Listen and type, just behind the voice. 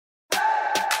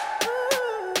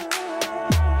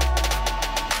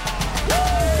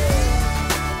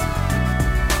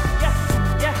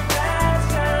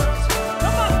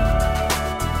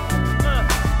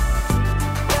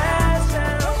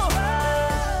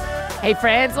Hey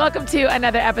friends, welcome to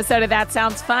another episode of That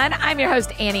Sounds Fun. I'm your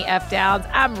host, Annie F. Downs.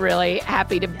 I'm really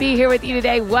happy to be here with you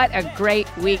today. What a great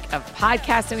week of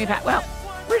podcasting we've had. Well,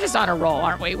 we're just on a roll,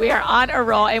 aren't we? We are on a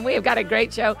roll, and we have got a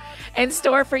great show in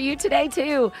store for you today,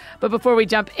 too. But before we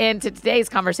jump into today's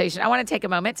conversation, I want to take a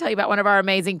moment to tell you about one of our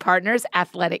amazing partners,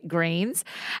 Athletic Greens.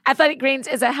 Athletic Greens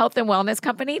is a health and wellness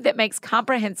company that makes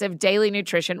comprehensive daily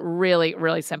nutrition really,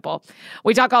 really simple.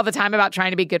 We talk all the time about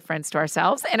trying to be good friends to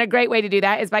ourselves, and a great way to do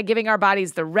that is by giving our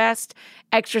bodies the rest,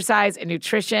 exercise, and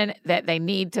nutrition that they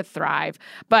need to thrive.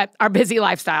 But our busy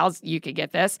lifestyles, you could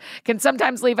get this, can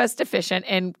sometimes leave us deficient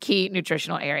in key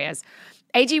nutritional areas.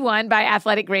 AG1 by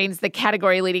Athletic Greens, the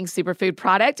category-leading superfood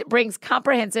product, brings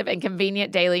comprehensive and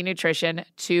convenient daily nutrition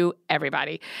to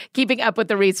everybody. Keeping up with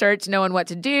the research, knowing what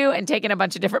to do, and taking a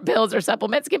bunch of different pills or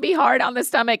supplements can be hard on the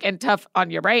stomach and tough on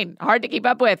your brain. Hard to keep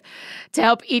up with. To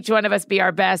help each one of us be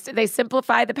our best, they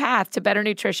simplify the path to better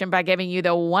nutrition by giving you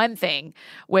the one thing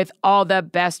with all the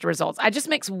best results. I just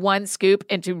mix one scoop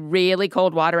into really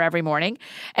cold water every morning,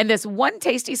 and this one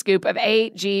tasty scoop of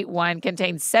AG1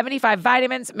 contains 75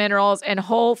 vitamins, minerals, and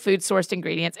whole food-sourced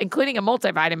ingredients, including a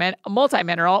multivitamin, a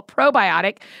multi-mineral,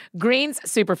 probiotic, greens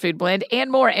superfood blend, and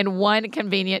more in one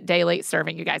convenient daily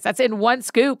serving, you guys. That's in one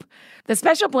scoop. The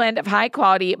special blend of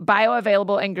high-quality,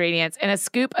 bioavailable ingredients and a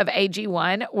scoop of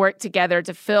AG1 work together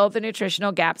to fill the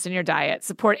nutritional gaps in your diet,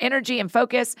 support energy and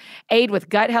focus, aid with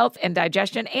gut health and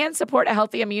digestion, and support a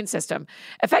healthy immune system,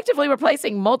 effectively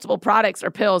replacing multiple products or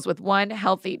pills with one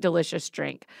healthy, delicious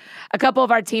drink. A couple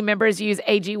of our team members use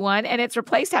AG1, and it's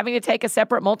replaced having to take a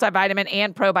separate multivitamin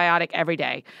and probiotic every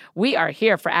day. We are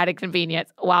here for added convenience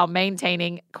while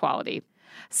maintaining quality.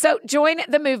 So join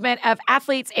the movement of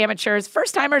athletes, amateurs,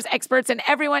 first-timers, experts, and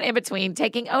everyone in between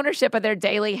taking ownership of their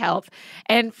daily health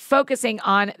and focusing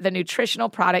on the nutritional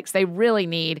products they really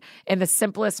need in the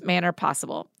simplest manner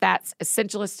possible. That's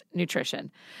Essentialist Nutrition.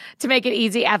 To make it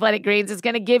easy, Athletic Greens is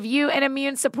going to give you an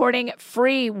immune-supporting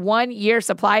free 1-year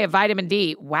supply of vitamin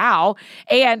D. Wow.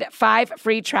 And 5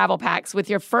 free travel packs with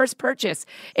your first purchase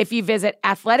if you visit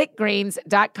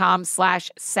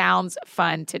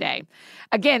athleticgreens.com/soundsfun today.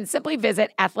 Again, simply visit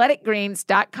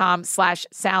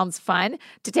athleticgreens.com/soundsfun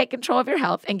to take control of your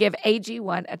health and give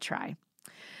AG1 a try.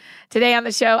 Today on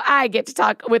the show, I get to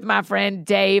talk with my friend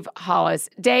Dave Hollis.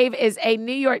 Dave is a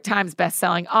New York Times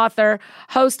bestselling author,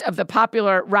 host of the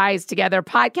popular Rise Together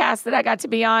podcast that I got to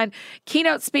be on,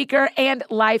 keynote speaker, and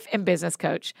life and business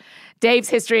coach. Dave's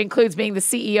history includes being the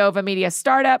CEO of a media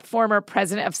startup, former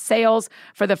president of sales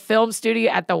for the film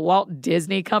studio at the Walt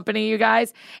Disney Company, you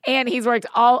guys, and he's worked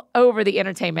all over the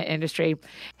entertainment industry.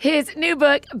 His new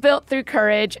book, Built Through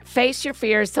Courage, Face Your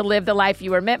Fears to Live the Life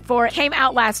You Were Meant For, came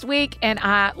out last week, and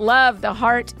I love the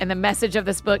heart and the message of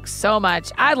this book so much.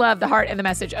 I love the heart and the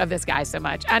message of this guy so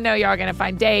much. I know y'all are going to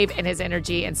find Dave and his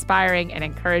energy inspiring and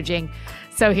encouraging.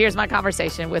 So here's my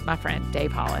conversation with my friend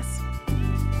Dave Hollis.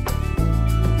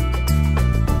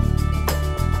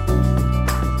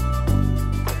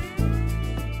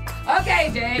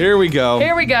 Okay, Dave. Here we go.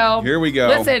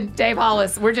 Listen, Dave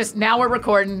Hollis, we're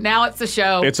recording. Now it's the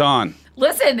show. It's on.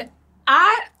 Listen,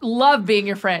 I love being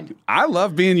your friend. I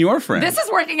love being your friend. This is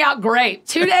working out great.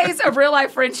 2 days of real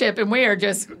life friendship, and we are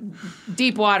just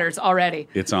deep waters already.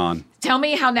 It's on. Tell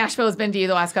me how Nashville has been to you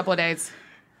the last couple of days.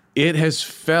 It has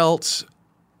felt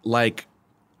like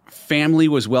family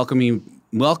was welcoming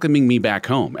me back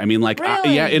home. I mean, like,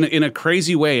 really? In a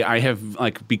crazy way, I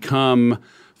have become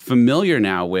familiar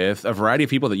now with a variety of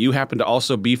people that you happen to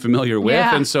also be familiar with.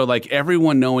 Yeah. And so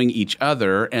everyone knowing each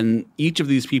other and each of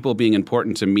these people being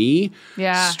important to me,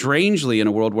 strangely in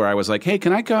a world where I was like, hey,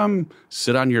 can I come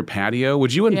sit on your patio?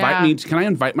 Would you invite me? Can I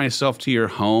invite myself to your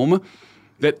home?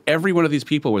 That every one of these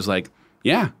people was like,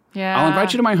 yeah, I'll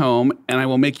invite you to my home and I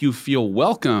will make you feel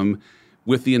welcome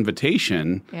with the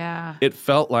invitation. Yeah. It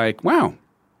felt like, wow,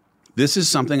 this is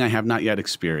something I have not yet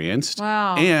experienced.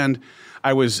 Wow. And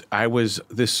I was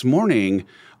this morning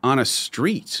on a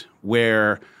street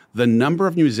where the number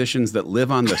of musicians that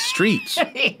live on the streets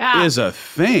is a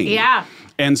thing. Yeah.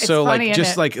 And so funny,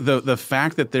 just the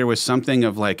fact that there was something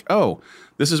of oh,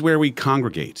 this is where we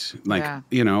congregate.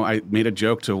 I made a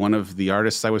joke to one of the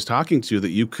artists I was talking to that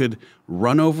you could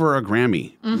run over a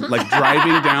Grammy,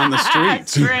 driving down the street.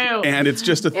 It's true. And it's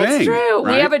just a thing. It's true.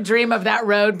 Right? We have a dream of that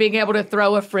road, being able to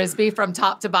throw a Frisbee from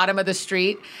top to bottom of the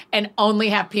street and only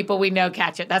have people we know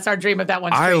catch it. That's our dream of that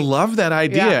one street. I love that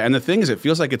idea. Yeah. And the thing is, it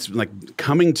feels like it's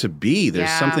coming to be.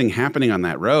 There's something happening on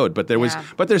that road, but there's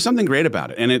something great about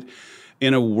it. And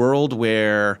in a world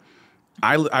where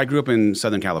I grew up in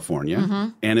Southern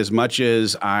California, and as much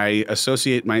as I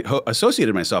associated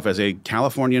myself as a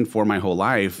Californian for my whole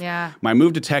life, my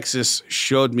move to Texas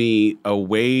showed me a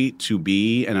way to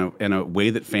be and a way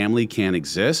that family can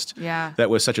exist that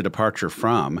was such a departure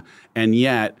from. And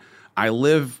yet I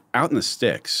live out in the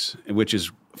sticks, which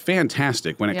is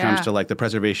fantastic when it comes to like the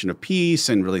preservation of peace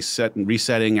and really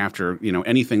resetting after,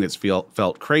 anything that's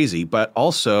felt crazy, but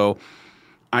also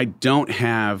I don't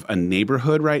have a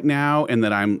neighborhood right now, and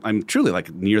that I'm truly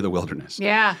like near the wilderness.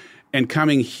 Yeah. And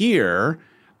coming here,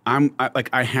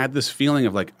 I had this feeling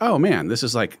of like, oh man, this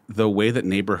is like the way that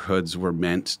neighborhoods were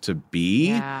meant to be.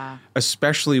 Yeah.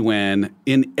 Especially when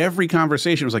in every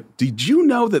conversation it was like, did you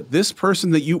know that this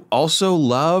person that you also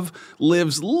love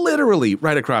lives literally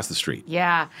right across the street?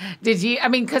 Yeah. Did you? I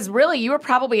mean, because really, you were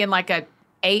probably in like a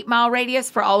 8-mile radius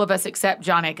for all of us except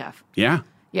John Acuff. Yeah.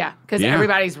 Yeah, because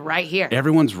everybody's right here.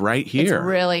 Everyone's right here. It's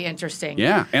really interesting.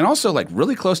 Yeah, and also like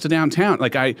really close to downtown.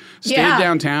 Like I stayed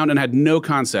downtown and had no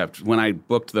concept when I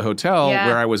booked the hotel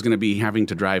where I was going to be having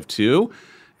to drive to.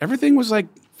 Everything was like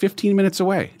 15 minutes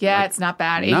away. Yeah, like, it's not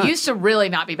bad. nuts. It used to really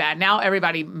not be bad. Now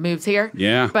everybody moves here.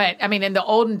 Yeah. But I mean, in the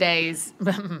olden days,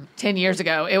 10 years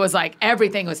ago, it was like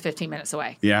everything was 15 minutes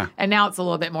away. Yeah. And now it's a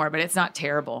little bit more, but it's not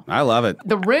terrible. I love it.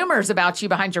 The rumors about you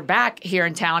behind your back here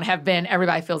in town have been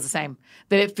everybody feels the same.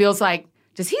 That it feels like,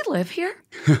 does he live here?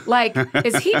 Like,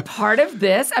 is he part of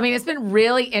this? I mean, it's been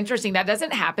really interesting. That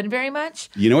doesn't happen very much.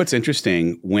 You know what's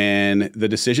interesting? When the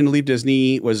decision to leave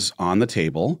Disney was on the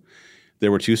table,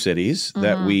 there were two cities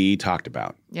that we talked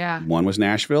about. Yeah. One was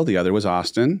Nashville. The other was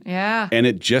Austin. Yeah. And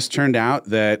it just turned out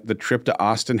that the trip to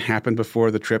Austin happened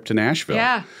before the trip to Nashville.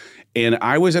 Yeah. And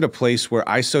I was at a place where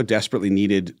I so desperately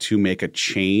needed to make a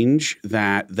change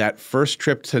that first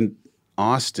trip to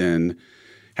Austin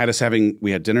had us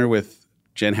we had dinner with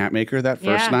Jen Hatmaker that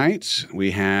first night.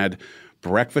 We had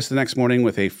breakfast the next morning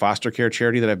with a foster care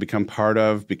charity that I've become part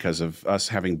of because of us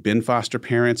having been foster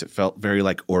parents. It felt very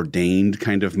like ordained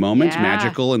kind of moment,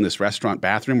 magical in this restaurant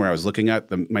bathroom where I was looking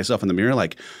at myself in the mirror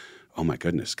like, oh my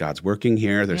goodness, God's working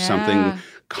here. There's something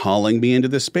calling me into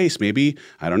this space. Maybe,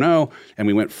 I don't know. And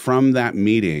we went from that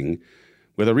meeting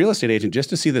with a real estate agent just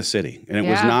to see the city. And it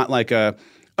was not like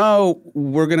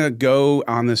we're going to go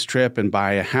on this trip and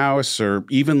buy a house or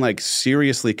even like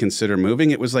seriously consider moving.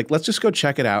 It was like, let's just go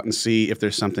check it out and see if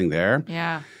there's something there.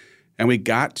 Yeah. And we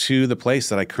got to the place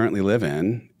that I currently live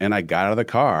in, and I got out of the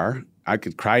car. I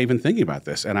could cry even thinking about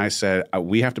this. And I said,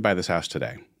 we have to buy this house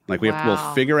today. Like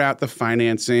we'll figure out the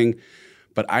financing,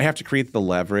 but I have to create the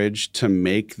leverage to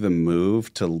make the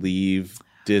move to leave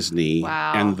Disney.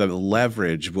 Wow. And the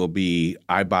leverage will be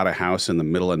I bought a house in the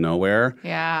middle of nowhere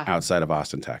outside of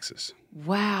Austin, Texas.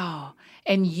 Wow.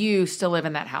 And you still live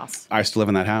in that house? I still live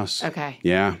in that house. Okay.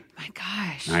 Yeah. My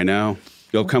gosh. I know.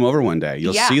 You'll come over one day.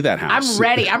 You'll see that house. I'm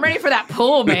ready. I'm ready for that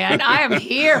pool, man. I am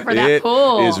here for that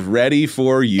pool. It is ready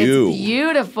for you. It's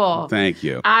beautiful. Thank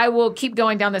you. I will keep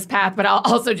going down this path, but I'll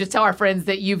also just tell our friends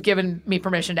that you've given me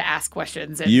permission to ask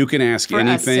questions. You can ask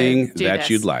anything that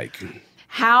you'd like.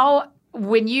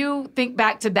 When you think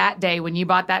back to that day when you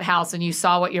bought that house and you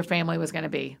saw what your family was going to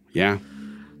be. Yeah.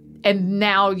 And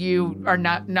now you are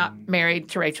not married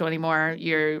to Rachel anymore.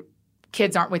 Your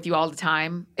kids aren't with you all the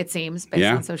time, it seems, based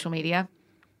on social media.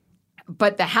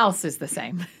 But the house is the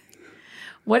same.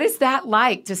 What is that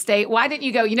like to stay? Why didn't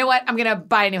you go, you know what? I'm going to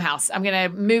buy a new house. I'm going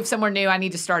to move somewhere new. I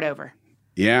need to start over.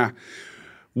 Yeah.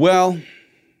 Well,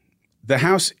 the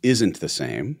house isn't the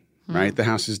same, right? The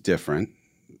house is different.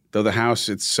 Though the house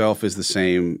itself is the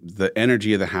same, the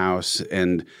energy of the house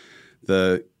and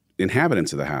the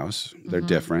inhabitants of the house, they're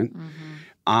different.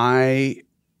 I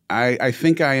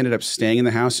think I ended up staying in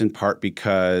the house in part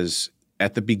because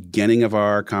at the beginning of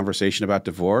our conversation about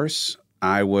divorce,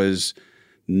 I was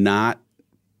not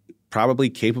probably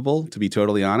capable, to be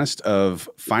totally honest, of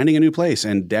finding a new place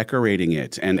and decorating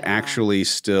it and actually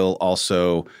still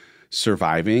also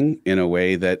surviving in a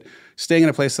way that staying in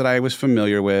a place that I was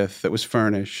familiar with, that was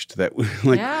furnished, that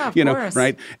course.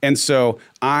 Right? And so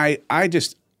I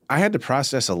had to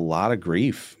process a lot of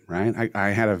grief, right? I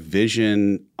had a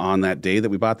vision on that day that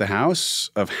we bought the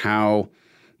house of how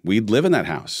we'd live in that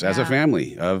house as a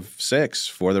family of 6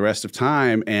 for the rest of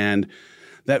time. And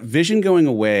that vision going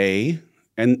away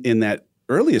and in that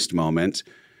earliest moment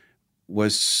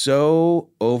was so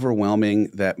overwhelming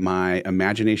that my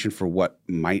imagination for what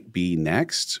might be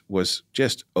next was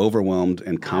just overwhelmed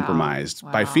and compromised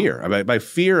by fear. By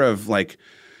fear of like,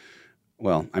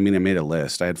 well, I mean, I made a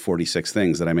list. I had 46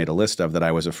 things that I made a list of that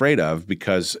I was afraid of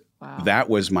because that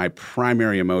was my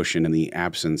primary emotion in the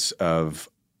absence of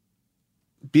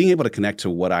being able to connect to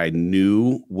what I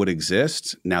knew would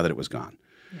exist now that it was gone.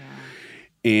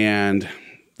 And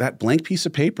that blank piece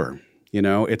of paper,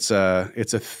 it's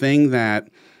a thing that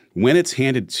when it's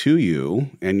handed to you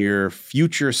and your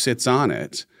future sits on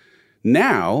it,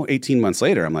 now, 18 months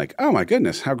later, I'm like, oh my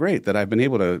goodness, how great that I've been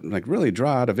able to really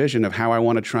draw out a vision of how I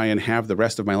want to try and have the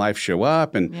rest of my life show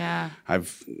up. And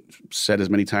I've said as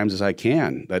many times as I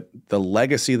can that the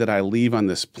legacy that I leave on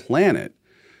this planet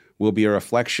will be a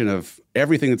reflection of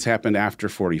everything that's happened after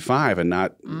 45 and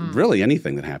not really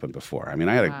anything that happened before. I mean,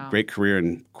 I had a great career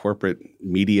in corporate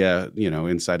media,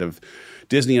 inside of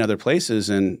Disney and other places.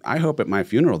 And I hope at my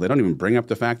funeral, they don't even bring up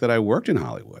the fact that I worked in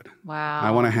Hollywood. Wow. I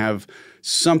want to have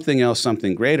something else,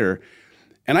 something greater.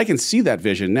 And I can see that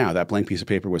vision now. That blank piece of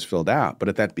paper was filled out. But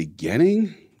at that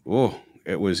beginning,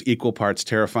 it was equal parts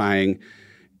terrifying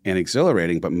and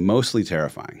exhilarating, but mostly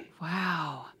terrifying.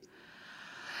 Wow.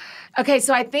 Okay,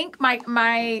 so I think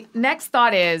my next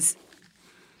thought is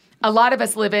a lot of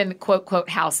us live in quote, quote,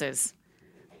 houses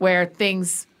where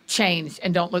things change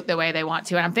and don't look the way they want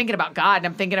to. And I'm thinking about God, and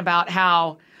I'm thinking about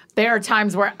how there are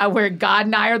times where God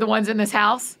and I are the ones in this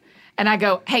house, and I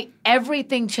go, hey,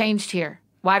 everything changed here.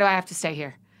 Why do I have to stay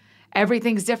here?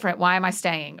 Everything's different. Why am I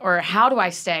staying? Or how do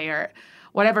I stay? Or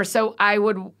whatever. So I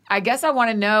guess I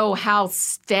want to know how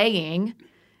staying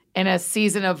in a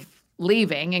season of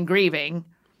leaving and grieving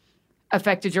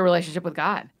affected your relationship with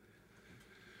God.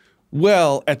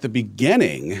 Well, at the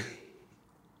beginning,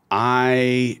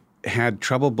 I had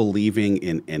trouble believing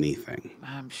in anything.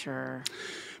 I'm sure.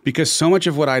 Because so much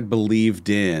of what I'd believed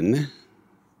in,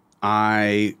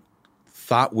 I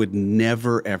thought would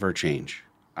never, ever change.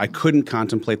 I couldn't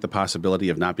contemplate the possibility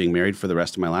of not being married for the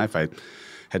rest of my life. I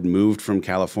had moved from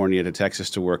California to Texas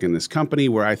to work in this company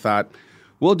where I thought,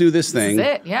 we'll do this thing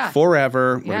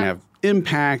forever. We're going to have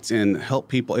impact and help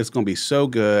people. It's going to be so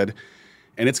good,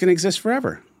 and it's going to exist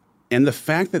forever. And the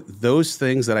fact that those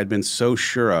things that I'd been so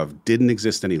sure of didn't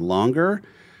exist any longer,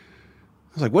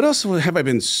 I was like, what else have I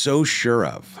been so sure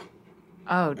of?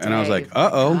 Oh, Dave. And I was like,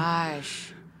 uh-oh.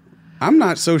 Gosh. I'm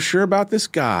not so sure about this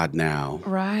God now.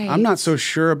 Right. I'm not so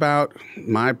sure about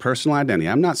my personal identity.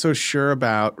 I'm not so sure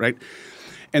about, right?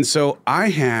 And so I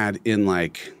had in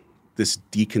this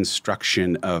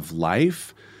deconstruction of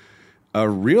life a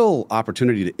real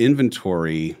opportunity to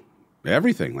inventory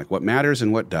everything, like what matters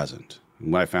and what doesn't.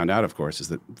 And what I found out, of course, is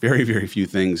that very, very few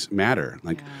things matter.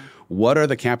 What are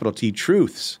the capital T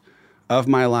truths of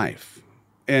my life?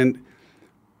 And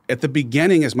at the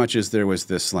beginning, as much as there was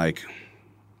this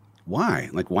why?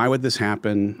 Why would this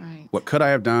happen? Right. What could I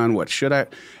have done? What should I?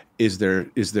 Is there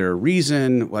a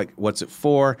reason? What's it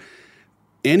for?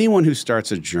 Anyone who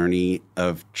starts a journey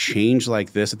of change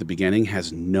like this at the beginning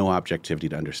has no objectivity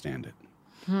to understand it.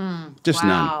 Just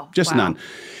none. Just none.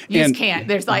 You just can't.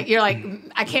 There's you're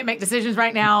I can't make decisions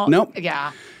right now. Nope.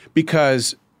 Yeah.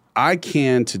 Because I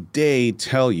can today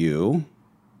tell you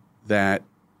that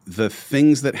the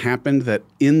things that happened that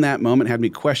in that moment had me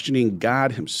questioning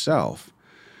God himself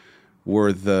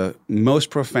were the most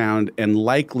profound and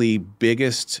likely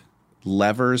biggest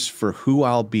levers for who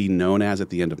I'll be known as at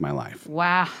the end of my life.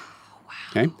 Wow.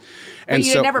 Okay. And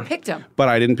you never picked them. But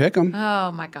I didn't pick them.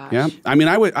 Oh my gosh. Yeah. I mean,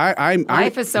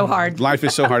 life is so hard. Life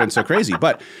is so hard and so crazy.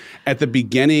 But at the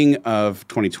beginning of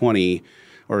 2020,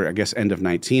 or I guess end of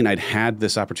 19, I'd had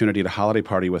this opportunity at a holiday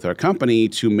party with our company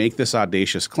to make this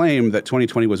audacious claim that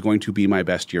 2020 was going to be my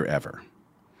best year ever.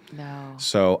 No.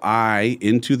 So I,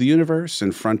 into the universe,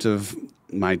 in front of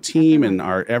my team and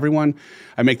everyone,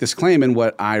 I make this claim, and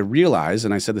what I realized,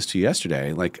 and I said this to you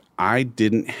yesterday, I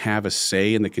didn't have a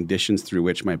say in the conditions through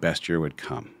which my best year would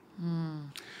come.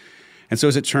 And so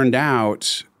as it turned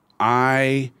out,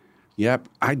 I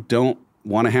don't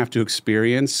want to have to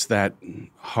experience that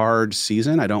hard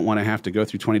season. I don't want to have to go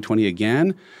through 2020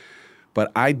 again, but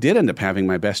I did end up having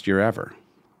my best year ever.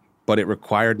 But it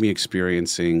required me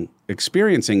experiencing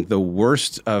the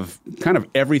worst of kind of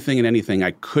everything and anything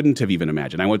I couldn't have even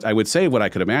imagined. I would say what I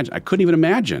could imagine. I couldn't even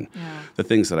imagine the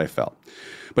things that I felt.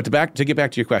 But to get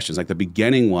back to your questions, the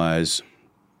beginning was,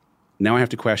 now I have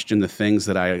to question the things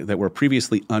that were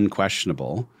previously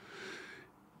unquestionable.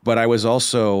 But I was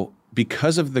also,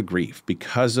 because of the grief,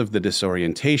 because of the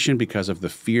disorientation, because of the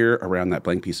fear around that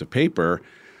blank piece of paper,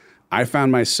 I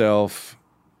found myself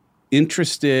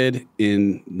interested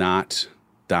in not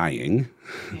dying,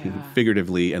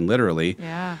 figuratively and literally.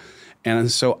 Yeah.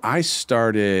 And so it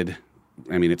started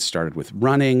with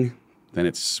running. Then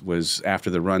it was after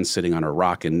the run sitting on a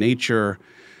rock in nature.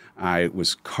 I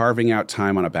was carving out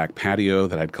time on a back patio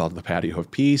that I'd called the patio of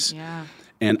peace. Yeah.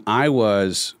 And I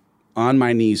was on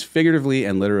my knees, figuratively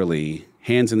and literally,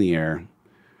 hands in the air.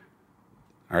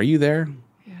 Are you there?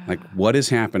 Yeah. What is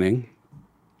happening?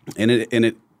 And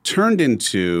it turned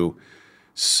into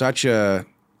such a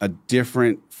a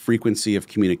different frequency of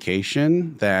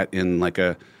communication that in like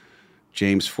a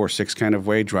James 4:6 kind of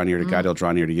way, draw near to God, he'll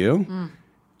draw near to you.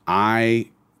 I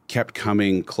kept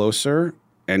coming closer,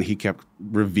 and he kept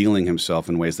revealing himself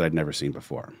in ways that I'd never seen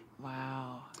before.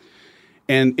 Wow.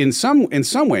 And in some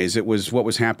ways, it was what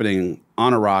was happening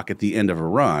on a rock at the end of a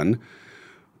run.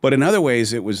 But in other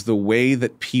ways, it was the way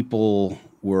that people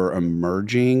were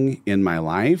emerging in my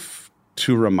life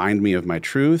to remind me of my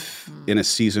truth in a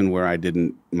season where I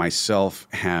didn't myself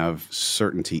have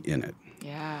certainty in it.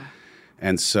 Yeah.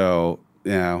 And so,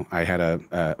 I had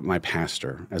my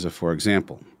pastor as a for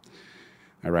example.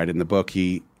 I write in the book,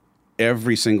 he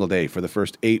every single day for the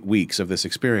first 8 weeks of this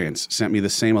experience sent me the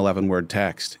same 11-word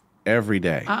text every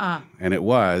day. And it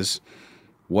was,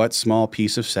 what small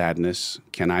piece of sadness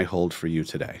can I hold for you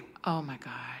today? Oh my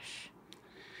gosh.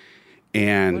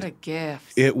 And what a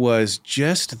gift. It was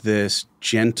just this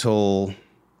gentle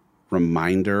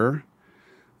reminder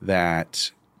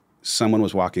that someone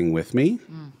was walking with me.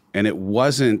 And it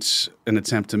wasn't an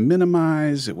attempt to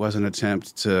minimize. It wasn't an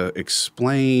attempt to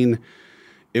explain.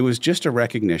 It was just a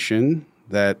recognition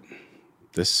that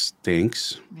this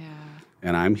stinks. Yeah.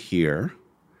 And I'm here.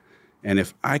 And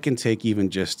if I can take even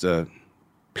just a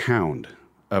pound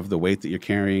of the weight that you're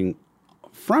carrying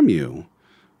from you,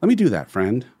 let me do that,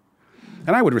 friend.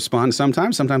 And I would respond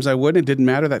sometimes. Sometimes I wouldn't. It didn't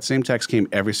matter. That same text came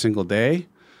every single day.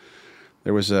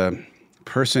 There was a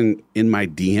person in my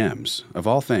DMs, of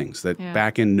all things, that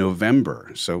back in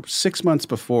November, so 6 months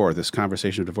before this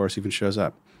conversation of divorce even shows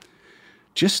up,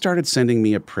 just started sending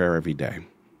me a prayer every day.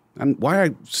 And why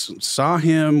I saw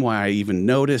him, why I even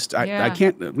noticed, I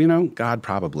can't, God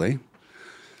probably.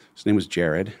 His name was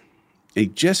Jared. He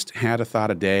just had a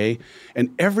thought a day. And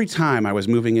every time I was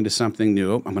moving into something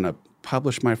new, I'm going to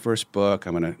publish my first book,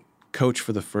 I'm going to coach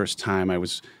for the first time, I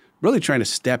was really trying to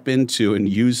step into and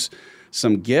use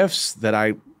some gifts that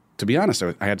to be honest,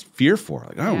 I had fear for.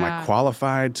 Like, am I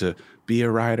qualified to be a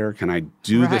writer? Can I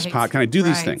do this podcast? Can I do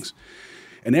these things?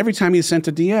 And every time he sent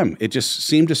a DM, it just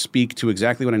seemed to speak to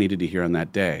exactly what I needed to hear on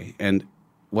that day. And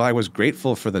while I was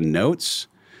grateful for the notes,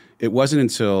 it wasn't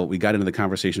until we got into the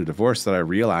conversation of divorce that I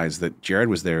realized that Jared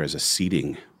was there as a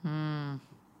seeding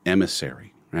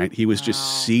emissary, right? He was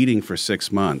just seeding for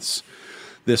 6 months.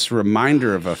 This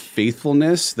reminder of a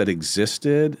faithfulness that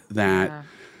existed that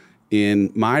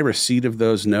in my receipt of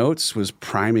those notes was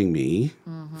priming me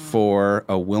for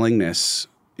a willingness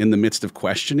in the midst of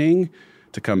questioning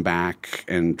to come back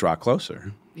and draw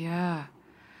closer. Yeah.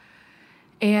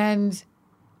 And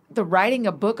the writing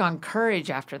a book on courage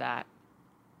after that.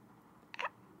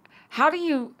 How do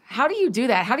you do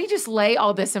that? How do you just lay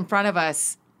all this in front of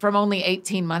us from only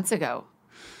 18 months ago?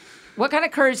 What kind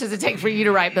of courage does it take for you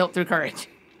to write Built Through Courage?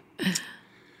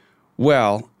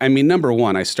 Well, I mean, number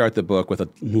one, I start the book with a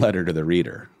letter to the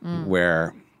reader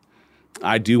where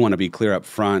I do want to be clear up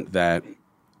front that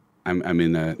I'm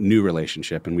in a new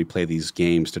relationship and we play these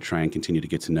games to try and continue to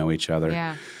get to know each other.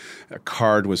 Yeah. A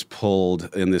card was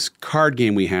pulled in this card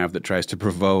game we have that tries to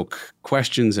provoke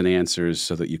questions and answers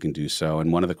so that you can do so.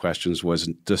 And one of the questions was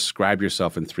describe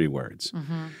yourself in 3 words.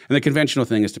 And the conventional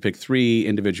thing is to pick 3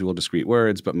 individual discrete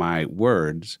words, but my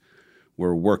words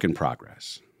were work in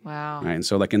progress. Wow. Right? And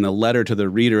so like in the letter to the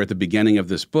reader at the beginning of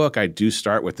this book, I do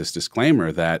start with this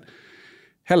disclaimer that,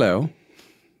 hello,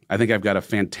 I think I've got a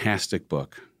fantastic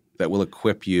book that will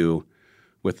equip you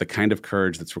with the kind of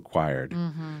courage that's required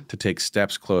to take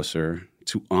steps closer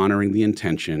to honoring the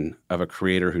intention of a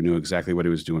creator who knew exactly what he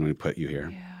was doing when he put you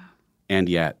here. Yeah. And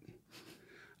yet,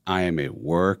 I am a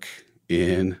work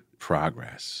in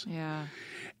progress. Yeah.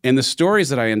 And the stories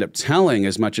that I end up telling,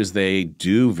 as much as they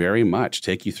do very much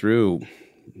take you through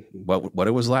what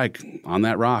it was like on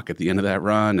that rock at the end of that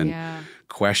run and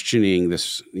questioning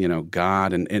this,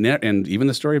 God and even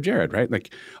the story of Jared, right?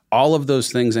 Like all of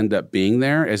those things end up being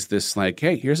there as this like,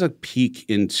 hey, here's a peek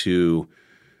into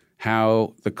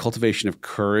how the cultivation of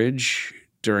courage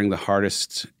during the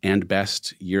hardest and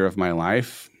best year of my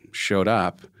life showed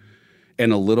up,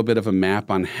 and a little bit of a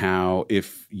map on how,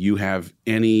 if you have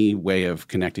any way of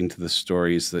connecting to the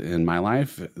stories that in my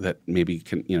life that maybe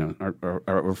can, are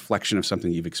a reflection of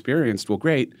something you've experienced, well,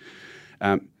 great.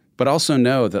 But also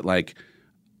know that like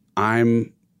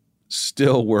I'm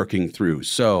still working through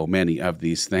so many of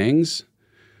these things.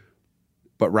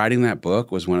 But writing that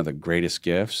book was one of the greatest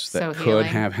gifts that could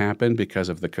have happened because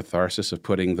of the catharsis of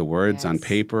putting the words on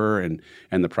paper and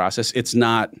the process. It's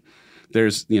not.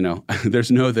 There's no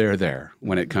there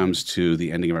when it comes to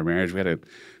the ending of our marriage. We had a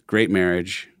great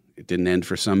marriage. It didn't end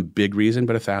for some big reason,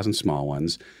 but 1,000 small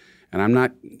ones. And I'm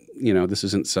not, this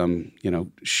isn't some,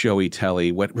 showy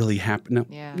telly, what really happened.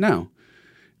 No.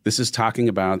 This is talking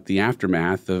about the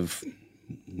aftermath of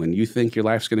when you think your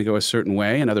life's going to go a certain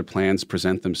way and other plans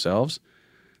present themselves,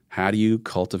 how do you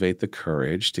cultivate the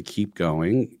courage to keep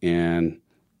going and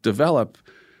develop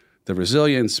the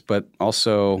resilience, but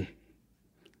also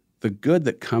the good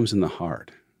that comes in the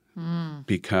hard?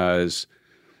 Because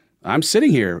I'm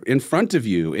sitting here in front of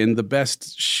you in the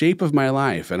best shape of my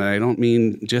life. And I don't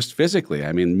mean just physically.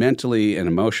 I mean mentally and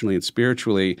emotionally and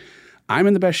spiritually. I'm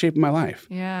in the best shape of my life.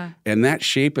 Yeah. And that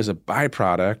shape is a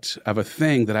byproduct of a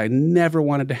thing that I never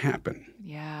wanted to happen.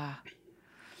 Yeah.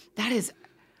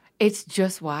 It's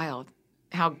just wild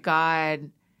how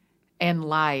God and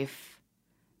life,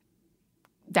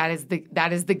 that is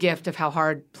the gift of how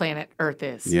hard planet Earth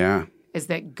is. Yeah. Is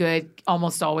that good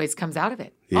almost always comes out of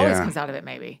it. Yeah. Always comes out of it,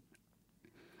 maybe.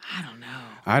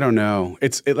 I don't know.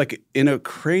 It's like in a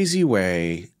crazy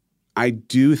way, I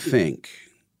do think,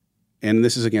 and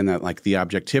this is again that like the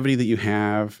objectivity that you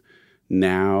have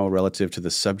now relative to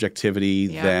the subjectivity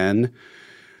then,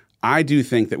 I do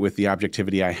think that with the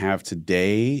objectivity I have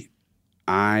today,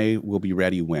 I will be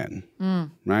ready when,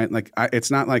 right? Like it's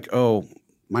not like, oh,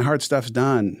 my hard stuff's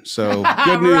done. So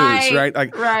good news, right?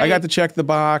 Like I got to check the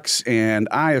box and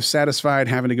I have satisfied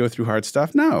having to go through hard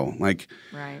stuff. No, like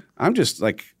I'm just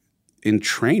like in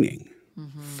training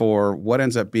for what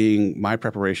ends up being my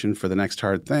preparation for the next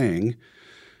hard thing.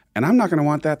 And I'm not going to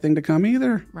want that thing to come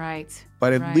either. Right.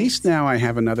 But at least now I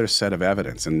have another set of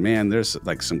evidence. And man, there's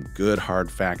like some good hard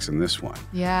facts in this one.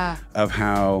 Yeah. Of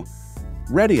how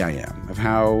ready I am, of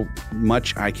how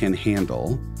much I can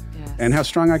handle. And how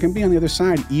strong I can be on the other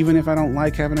side, even if I don't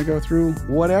like having to go through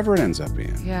whatever it ends up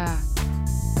being. Yeah.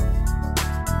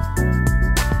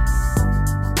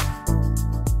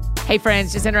 Hey,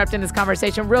 friends, just interrupting this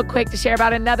conversation real quick to share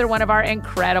about another one of our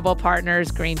incredible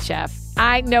partners, Green Chef.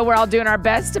 I know we're all doing our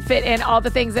best to fit in all the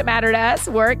things that matter to us,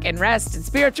 work and rest and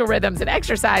spiritual rhythms and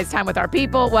exercise, time with our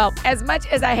people. Well, as much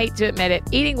as I hate to admit it,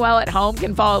 eating well at home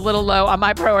can fall a little low on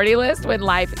my priority list when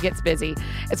life gets busy.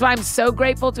 It's why I'm so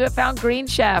grateful to have found Green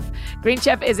Chef. Green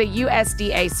Chef is a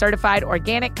USDA certified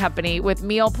organic company with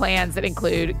meal plans that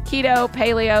include keto,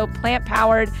 paleo,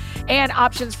 plant-powered, and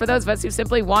options for those of us who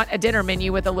simply want a dinner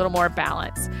menu with a little more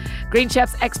balance. Green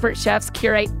Chef's expert chefs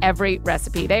curate every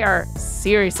recipe. They are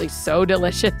seriously so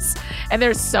delicious. And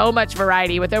there's so much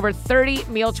variety with over 30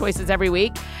 meal choices every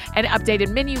week, an updated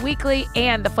menu weekly,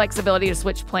 and the flexibility to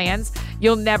switch plans.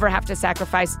 You'll never have to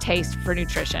sacrifice taste for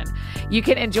nutrition. You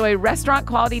can enjoy restaurant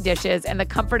quality dishes in the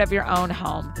comfort of your own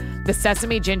home. The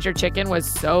sesame ginger chicken was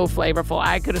so flavorful.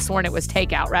 I could have sworn it was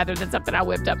takeout rather than something I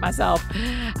whipped up myself.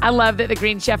 I love that the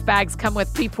Green Chef bags come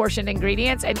with pre-portioned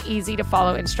ingredients and easy to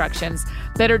follow instructions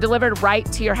that are delivered right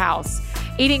to your house.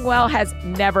 Eating well has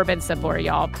never been simpler,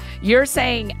 y'all. You're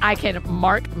saying I can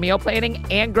mark meal planning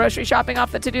and grocery shopping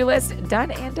off the to-do list?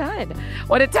 Done and done.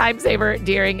 What a time saver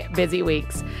during busy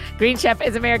weeks. Green Chef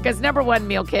is America's #1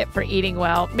 meal kit for eating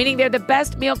well, meaning they're the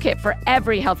best meal kit for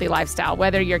every healthy lifestyle,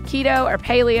 whether you're keto or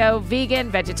paleo,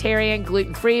 vegan, vegetarian,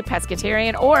 gluten-free,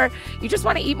 pescatarian, or you just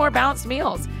want to eat more balanced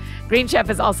meals. Green Chef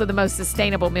is also the most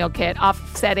sustainable meal kit,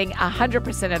 offsetting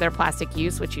 100% of their plastic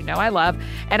use, which you know I love,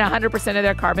 and 100% of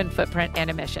their carbon footprint and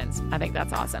emissions. I think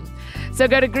that's awesome. So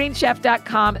go to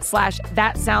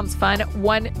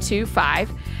greenchef.com/thatsoundsfun125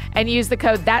 and use the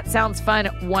code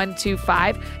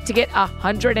thatsoundsfun125 to get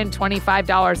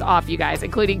 $125 off, you guys,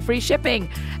 including free shipping.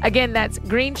 Again, that's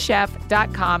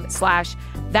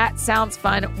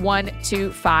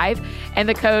greenchef.com/thatsoundsfun125. And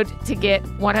the code to get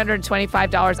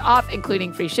 $125 off,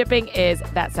 including free shipping, is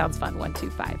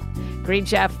thatsoundsfun125. Green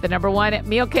Chef, the #1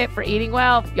 meal kit for eating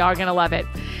well. Y'all are going to love it.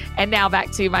 And now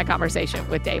back to my conversation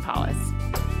with Dave Hollis.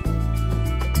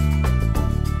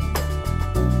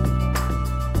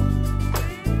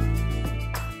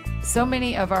 So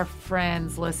many of our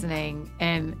friends listening,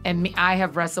 and me, I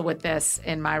have wrestled with this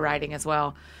in my writing as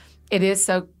well. It is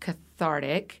so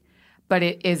cathartic, but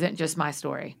it isn't just my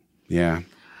story. Yeah.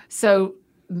 So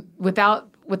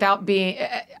without being,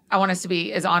 I want us to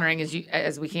be as honoring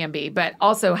as we can be, but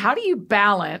also, how do you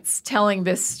balance telling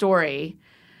this story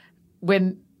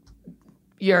when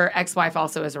your ex-wife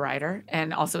also is a writer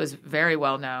and also is very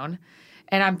well known?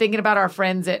 And I'm thinking about our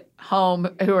friends at home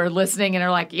who are listening and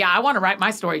are like, yeah, I want to write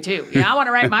my story too. Yeah, I want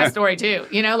to write my story too.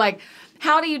 You know, like,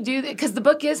 how do you do that? Because the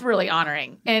book is really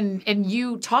honoring. And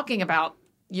you talking about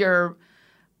your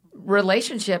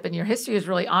relationship and your history is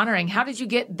really honoring. How did you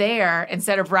get there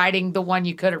instead of writing the one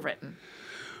you could have written?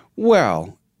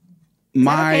 Well, is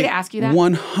that okay to ask you that?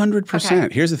 100%.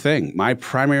 Okay. Here's the thing. My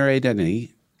primary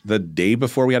identity, the day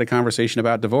before we had a conversation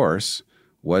about divorce,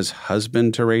 was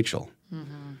husband to Rachel.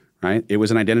 Mm-hmm. Right? It was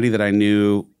an identity that I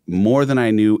knew more than I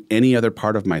knew any other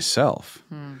part of myself.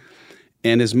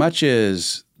 And as much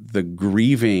as the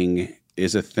grieving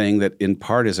is a thing that in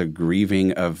part is a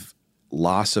grieving of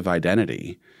loss of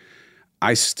identity.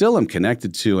 I still am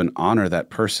connected to and honor that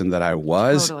person that I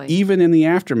was, even in the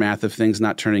aftermath of things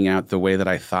not turning out the way that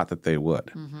I thought that they would.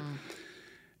 Mm-hmm.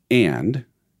 And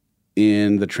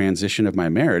in the transition of my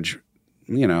marriage,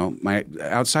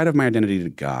 outside of my identity to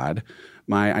God,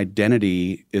 my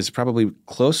identity is probably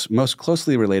most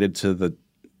closely related to the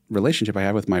relationship I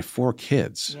have with my 4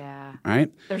 kids. Yeah.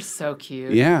 Right? They're so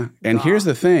cute. Yeah. And here's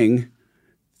the thing.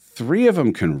 3 of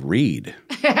them can read.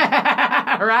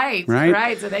 Right.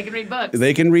 So they can read books.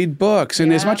 They can read books.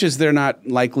 And as much as they're not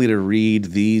likely to read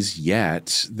these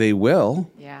yet, they will.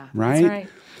 Yeah. Right? That's right.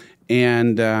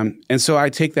 And so I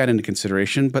take that into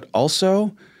consideration. But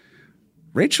also,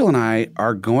 Rachel and I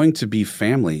are going to be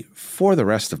family for the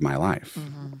rest of my life.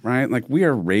 Mm-hmm. Right? Like, we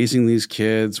are raising these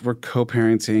kids. We're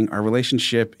co-parenting. Our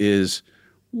relationship is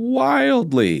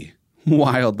wildly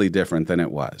different than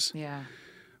it was. Yeah.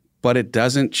 But it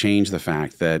doesn't change the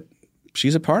fact that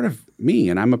she's a part of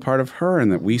me and I'm a part of her,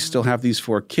 and that we still have these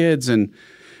 4 kids, and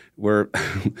we're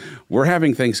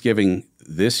having Thanksgiving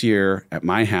this year at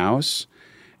my house,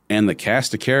 and the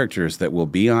cast of characters that will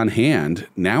be on hand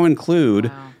now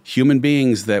include human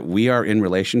beings that we are in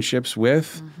relationships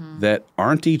with that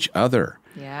aren't each other.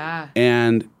 Yeah.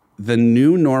 And the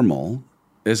new normal,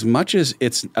 as much as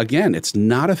it's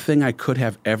not a thing I could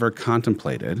have ever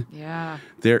contemplated. Yeah.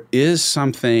 There is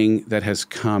something that has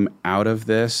come out of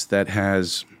this that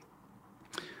has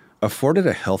afforded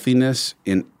a healthiness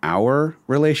in our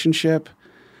relationship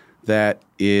that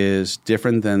is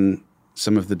different than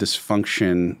some of the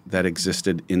dysfunction that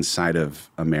existed inside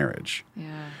of a marriage.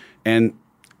 Yeah. And,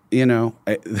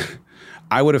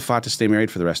 I would have fought to stay married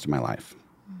for the rest of my life,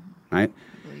 right?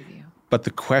 But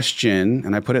the question,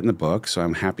 and I put it in the book, so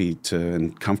I'm happy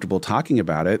and comfortable talking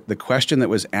about it, the question that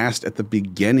was asked at the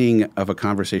beginning of a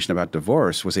conversation about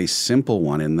divorce was a simple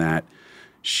one, in that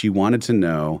she wanted to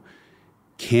know,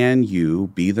 can you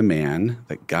be the man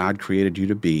that God created you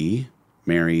to be,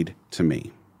 married to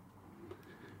me?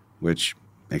 Which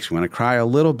makes me want to cry a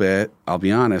little bit, I'll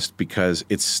be honest, because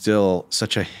it's still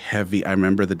such a heavy, I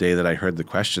remember the day that I heard the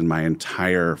question,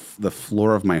 the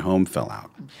floor of my home fell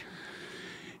out.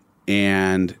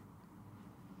 And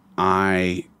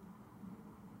in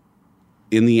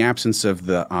the absence of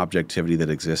the objectivity that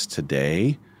exists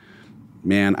today,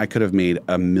 man, I could have made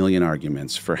a million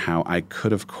arguments for how I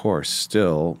could, of course,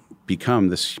 still become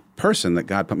this person that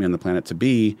God put me on the planet to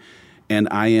be. And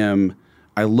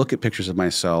I look at pictures of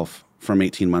myself from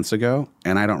 18 months ago,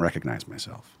 and I don't recognize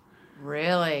myself.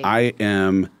 Really? I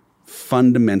am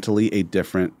fundamentally a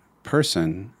different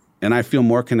person, and I feel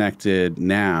more connected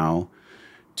now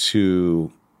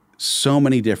to so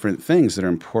many different things that are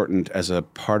important as a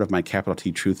part of my capital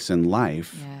T truths in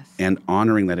life. Yes. And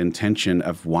honoring that intention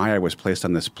of why I was placed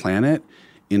on this planet,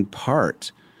 in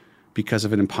part because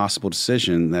of an impossible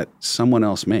decision that someone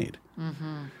else made.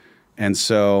 Mm-hmm. And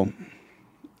so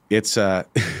it's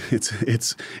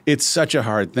such a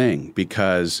hard thing,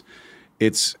 because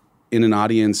it's in an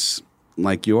audience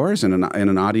like yours, and in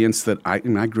an audience that I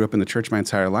grew up in the church my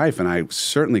entire life, and I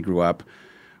certainly grew up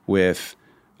with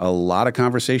a lot of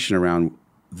conversation around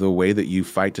the way that you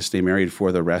fight to stay married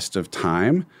for the rest of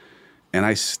time. And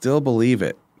I still believe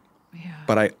it. Yeah.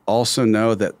 But I also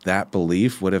know that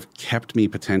belief would have kept me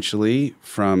potentially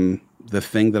from the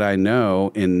thing that I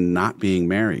know in not being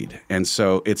married. And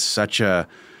so it's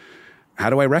how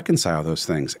do I reconcile those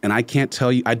things? And I can't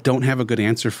tell you, I don't have a good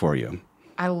answer for you.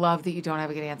 I love that you don't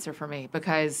have a good answer for me,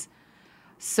 because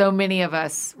so many of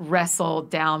us wrestle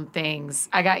down things.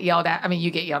 I got yelled at. I mean,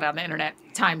 you get yelled at on the internet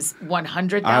times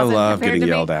 100,000. I love getting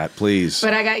yelled at, please.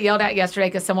 But I got yelled at yesterday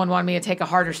because someone wanted me to take a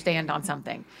harder stand on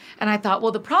something. And I thought,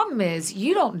 well, the problem is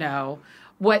you don't know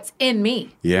what's in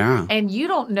me. Yeah. And you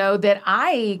don't know that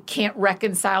I can't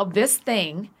reconcile this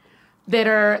thing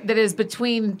that is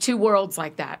between two worlds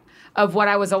like that, of what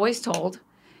I was always told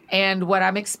and what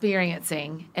I'm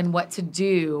experiencing, and what to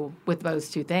do with those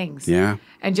two things. Yeah.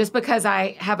 And just because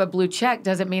I have a blue check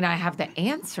doesn't mean I have the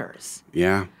answers.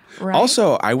 Yeah. Right?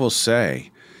 Also, I will say,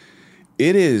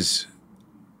 it is,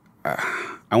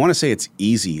 I want to say it's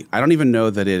easy. I don't even know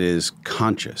that it is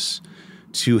conscious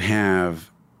to have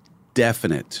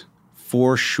definite,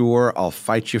 for sure, I'll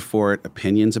fight you for it,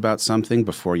 opinions about something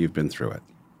before you've been through it.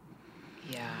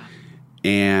 Yeah.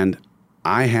 And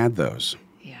I had those.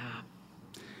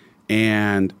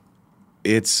 And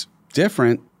it's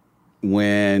different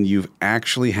when you've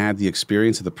actually had the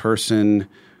experience of the person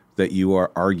that you are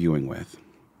arguing with.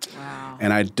 Wow.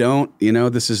 And I don't,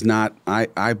 this is not,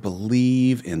 I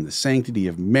believe in the sanctity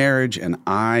of marriage, and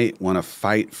I want to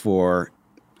fight for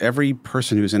every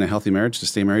person who's in a healthy marriage to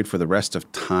stay married for the rest of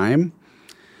time.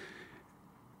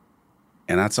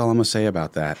 And that's all I'm going to say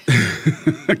about that,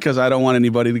 because I don't want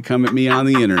anybody to come at me on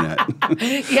the internet.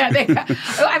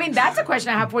 I mean, that's a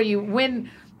question I have for you. When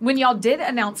y'all did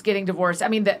announce getting divorced, I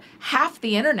mean, half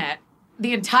the internet,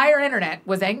 the entire internet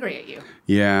was angry at you.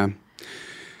 Yeah.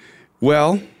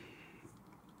 Well,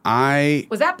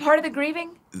 was that part of the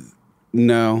grieving?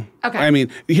 No. Okay. I mean,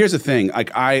 here's the thing.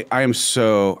 Like, I'm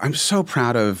so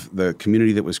proud of the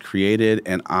community that was created,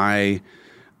 and I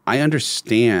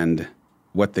understand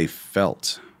what they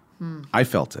felt. I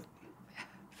felt it.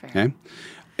 Fair. Okay.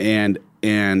 And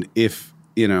if,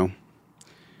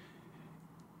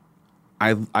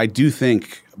 I do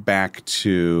think back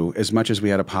to, as much as we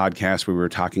had a podcast where we were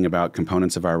talking about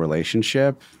components of our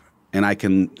relationship, and I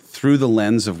can, through the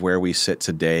lens of where we sit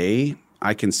today,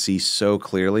 I can see so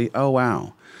clearly, oh,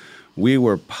 wow, we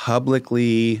were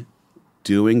publicly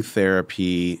doing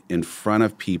therapy in front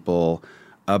of people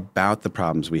about the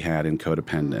problems we had in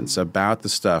codependence, about the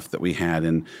stuff that we had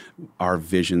in our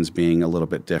visions being a little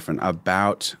bit different,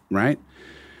 right?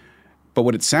 But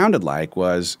what it sounded like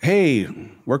was, hey,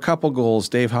 we're couple goals,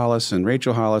 Dave Hollis and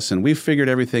Rachel Hollis, and we've figured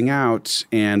everything out,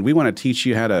 and we want to teach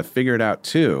you how to figure it out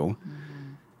too.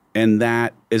 And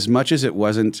that, as much as it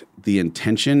wasn't the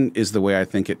intention, is the way I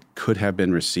think it could have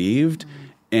been received.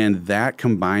 And that,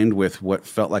 combined with what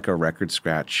felt like a record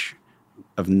scratch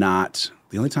of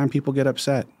the only time people get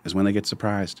upset is when they get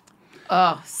surprised.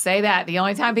 Oh, say that. The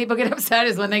only time people get upset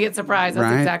is when they get surprised.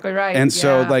 That's exactly right. And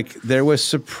so, there was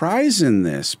surprise in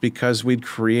this because we'd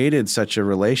created such a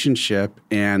relationship,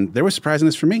 and there was surprise in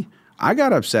this for me. I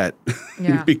got upset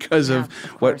because of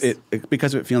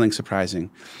it feeling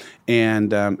surprising.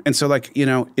 And so,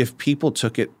 if people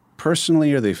took it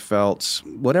personally or they felt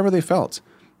whatever they felt,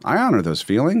 I honor those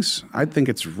feelings. I think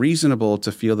it's reasonable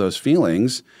to feel those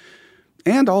feelings.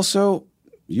 And also,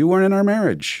 you weren't in our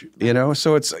marriage,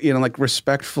 So it's,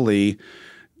 respectfully,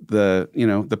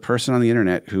 the person on the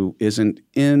internet who isn't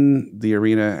in the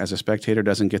arena as a spectator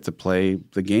doesn't get to play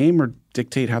the game or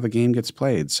dictate how the game gets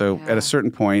played. So at a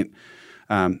certain point,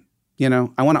 I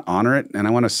want to honor it, and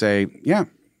I want to say, yeah,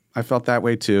 I felt that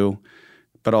way too.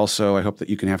 But also, I hope that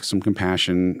you can have some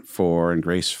compassion for and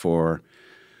grace for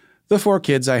the 4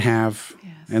 kids I have,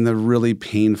 and the really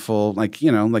painful,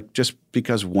 just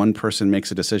because one person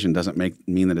makes a decision doesn't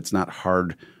mean that it's not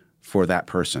hard for that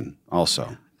person also.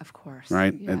 Yeah, of course.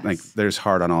 Right? Yes. And there's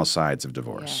hard on all sides of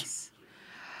divorce. Yes.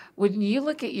 When you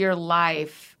look at your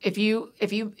life, if you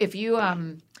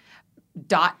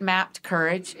dot mapped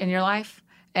courage in your life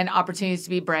and opportunities to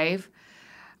be brave,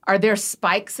 are there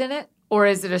spikes in it, or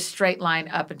is it a straight line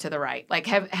up and to the right? Like,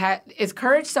 is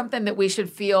courage something that we should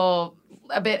feel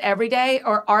a bit every day,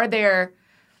 or are there,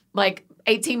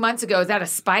 18 months ago, is that a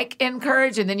spike in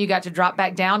courage and then you got to drop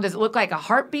back down? Does it look like a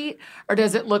heartbeat, or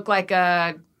does it look like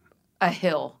a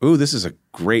hill? Ooh, this is a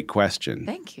great question.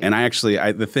 Thank you. And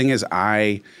the thing is,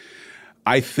 I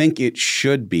think it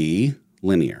should be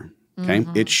linear. Okay,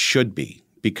 It should be,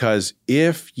 because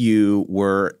if you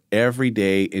were every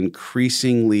day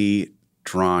increasingly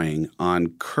drawing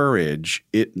on courage,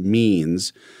 it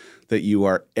means that you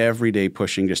are every day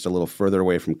pushing just a little further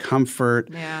away from comfort.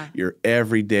 Yeah. You're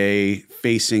every day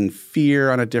facing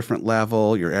fear on a different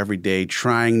level. You're every day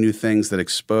trying new things that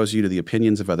expose you to the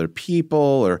opinions of other people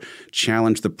or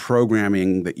challenge the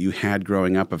programming that you had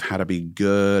growing up of how to be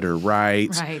good or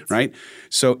right?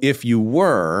 So if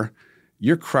you're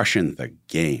crushing the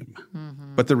game.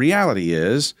 Mm-hmm. But the reality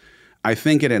is, I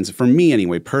think it ends, for me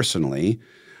anyway, personally,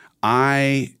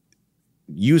 I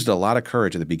used a lot of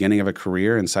courage at the beginning of a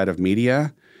career inside of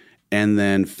media, and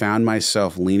then found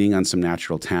myself leaning on some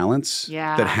natural talents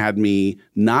that had me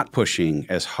not pushing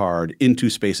as hard into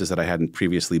spaces that I hadn't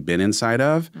previously been inside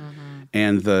of. Mm-hmm.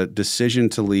 And the decision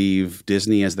to leave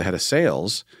Disney as the head of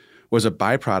sales was a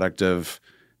byproduct of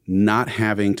not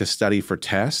having to study for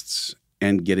tests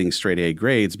and getting straight A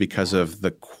grades because of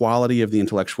the quality of the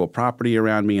intellectual property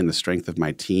around me and the strength of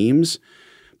my teams,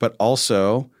 but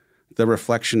also the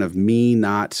reflection of me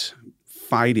not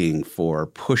fighting for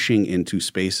pushing into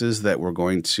spaces that were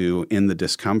going to, in the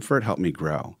discomfort, help me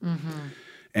grow. Mm-hmm.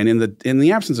 And in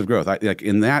the absence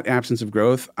of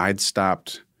growth, I'd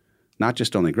stopped not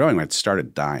just only growing, I'd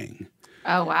started dying.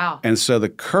 Oh, wow. And so the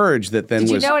courage that then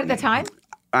was... Did you know it at the time?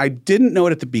 I didn't know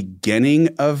it at the beginning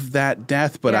of that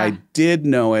death, but I did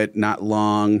know it not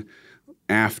long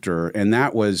after. And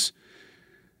that was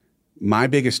my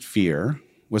biggest fear.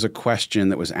 Was a question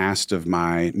that was asked of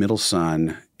my middle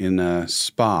son in a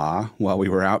spa while we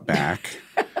were out back.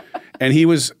 And he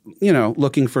was,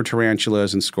 looking for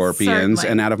tarantulas and scorpions. Certainly.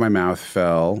 And out of my mouth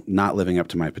fell, not living up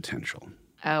to my potential.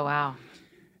 Oh, wow.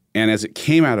 And as it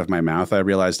came out of my mouth, I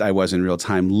realized I was in real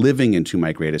time living into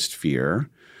my greatest fear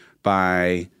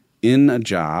in a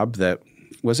job that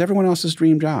was everyone else's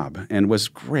dream job and was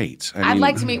great. I'd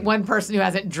like to meet one person who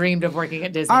hasn't dreamed of working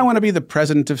at Disney. I want to be the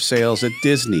president of sales at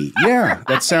Disney. Yeah,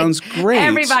 that sounds great.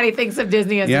 Everybody thinks of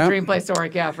Disney as a dream place to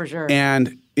work. Yeah, for sure.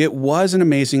 And it was an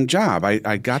amazing job.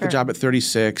 I got the job at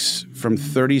 36. From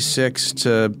 36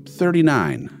 to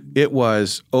 39, it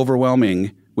was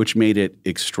overwhelming, which made it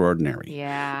extraordinary.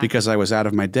 Yeah. Because I was out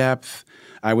of my depth.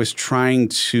 I was trying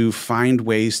to find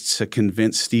ways to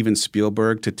convince Steven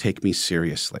Spielberg to take me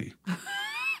seriously.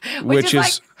 Which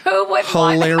is who would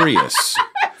hilarious.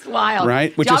 That's wild.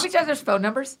 Right? Do y'all have each other's phone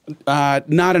numbers?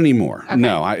 Not anymore. Okay.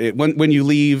 No. When you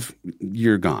leave,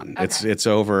 you're gone. Okay. It's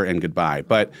over and goodbye.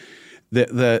 But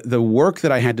the work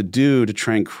that I had to do to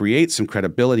try and create some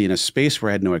credibility in a space where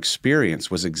I had no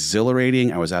experience was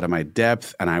exhilarating. I was out of my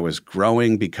depth, and I was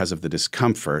growing because of the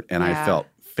discomfort, and I felt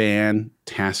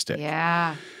fantastic.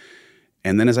 Yeah.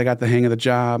 And then as I got the hang of the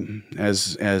job,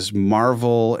 as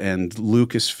Marvel and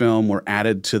Lucasfilm were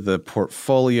added to the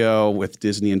portfolio with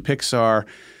Disney and Pixar,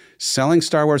 selling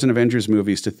Star Wars and Avengers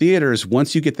movies to theaters,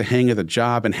 once you get the hang of the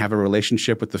job and have a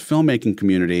relationship with the filmmaking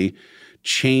community,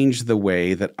 changed the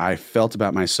way that I felt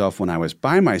about myself when I was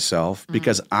by myself,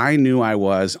 because I knew I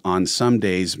was on some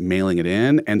days mailing it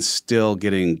in and still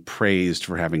getting praised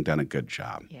for having done a good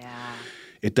job. Yeah.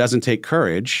 It doesn't take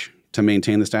courage to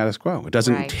maintain the status quo. It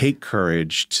doesn't take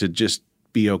courage to just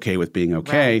be okay with being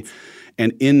okay. Right.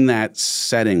 And in that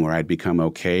setting where I'd become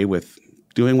okay with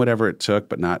doing whatever it took,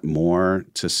 but not more,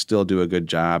 to still do a good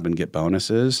job and get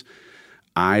bonuses,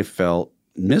 I felt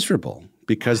miserable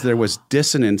because there was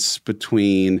dissonance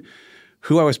between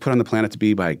who I was put on the planet to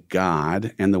be by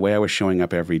God and the way I was showing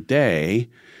up every day.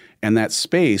 And that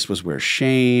space was where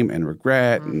shame and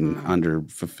regret and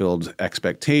underfulfilled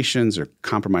expectations or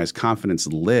compromised confidence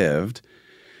lived.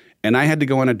 And I had to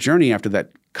go on a journey after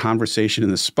that conversation in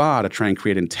the spa to try and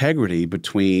create integrity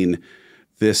between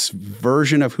this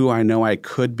version of who I know I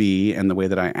could be and the way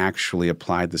that I actually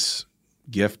applied this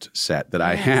gift set that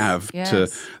I have to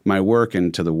my work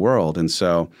and to the world. And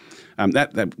so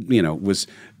that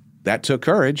took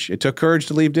courage. It took courage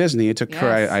to leave Disney. It took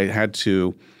courage. I had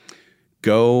to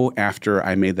go after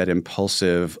I made that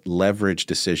impulsive leverage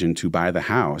decision to buy the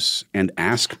house and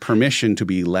ask permission to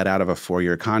be let out of a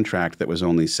 4-year contract that was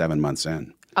only 7 months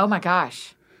in. Oh my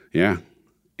gosh. Yeah.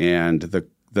 And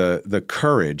the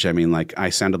courage, I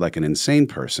sounded like an insane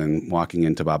person walking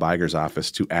into Bob Iger's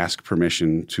office to ask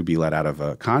permission to be let out of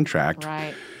a contract.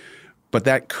 Right. But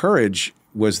that courage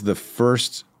was the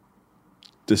first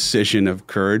decision of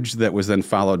courage that was then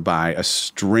followed by a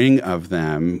string of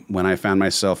them when I found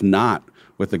myself not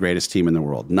with the greatest team in the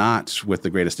world, not with the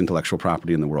greatest intellectual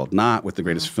property in the world, not with the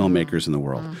greatest filmmakers in the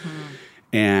world.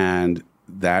 And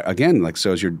that, again,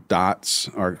 so as your dots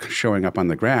are showing up on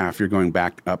the graph, you're going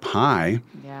back up high.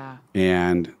 Yeah.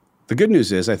 And the good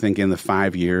news is, I think in the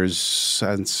 5 years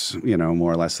since,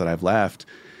 more or less that I've left,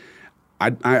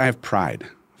 I have pride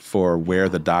for where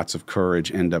the dots of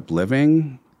courage end up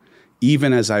living.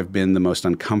 Even as I've been the most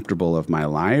uncomfortable of my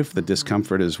life, the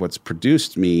discomfort is what's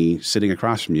produced me sitting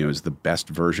across from you as the best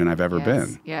version I've ever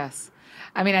been. Yes.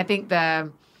 I think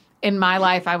in my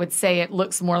life, I would say it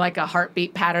looks more like a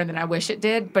heartbeat pattern than I wish it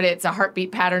did, but it's a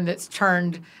heartbeat pattern that's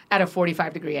turned at a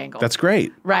 45-degree angle. That's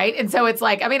great. Right? And so it's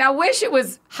like, I wish it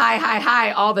was high, high,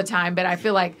 high all the time, but I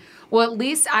feel like, well, at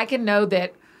least I can know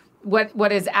that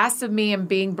what is asked of me in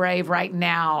being brave right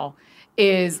now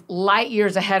is light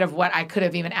years ahead of what I could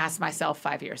have even asked myself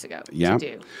 5 years ago to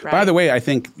do. Right? By the way, I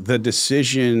think the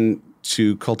decision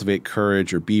to cultivate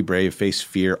courage or be brave, face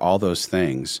fear, all those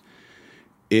things,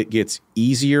 it gets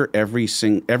easier every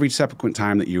subsequent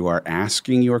time that you are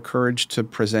asking your courage to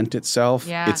present itself.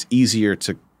 Yeah. It's easier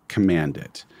to command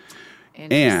it.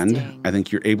 And I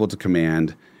think you're able to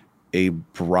command a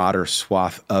broader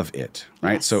swath of it,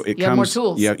 right? Yes. So it you comes. Have more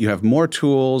tools. You have more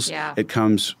tools. Yeah. It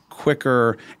comes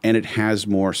quicker, and it has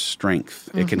more strength.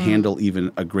 It can handle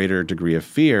even a greater degree of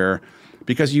fear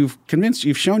because you've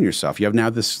shown yourself. You have now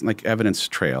this evidence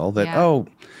trail that,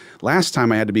 last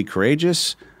time I had to be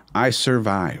courageous, I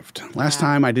survived. Last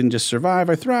time I didn't just survive,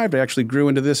 I thrived. I actually grew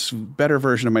into this better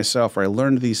version of myself where I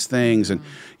learned these things. And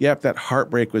that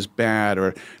heartbreak was bad,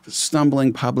 or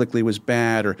stumbling publicly was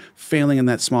bad, or failing in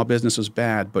that small business was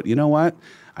bad. But you know what?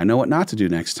 I know what not to do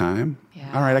next time.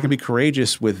 Yeah. All right, I can be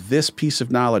courageous with this piece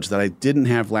of knowledge that I didn't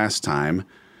have last time.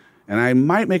 And I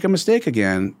might make a mistake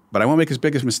again, but I won't make as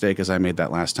big a mistake as I made that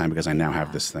last time because I now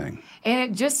have this thing.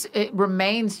 And it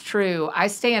remains true. I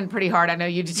stand pretty hard. I know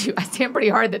you do too. I stand pretty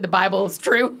hard that the Bible is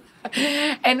true.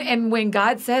 And when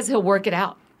God says he'll work it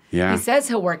out, he says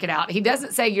he'll work it out. He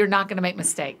doesn't say you're not going to make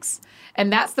mistakes.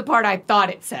 And that's the part I thought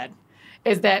it said.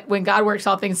 is that when God works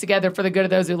all things together for the good of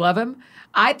those who love him,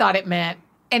 I thought it meant,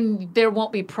 and there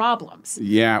won't be problems.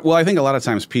 Yeah. Well, I think a lot of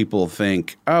times people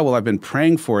think, oh, well, I've been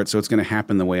praying for it, so it's going to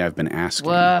happen the way I've been asking.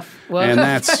 Woof. And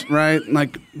that's right.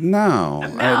 Like, no.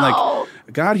 Like,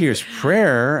 God hears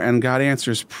prayer and God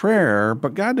answers prayer,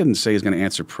 but God didn't say he's going to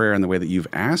answer prayer in the way that you've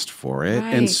asked for it.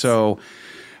 Right. And so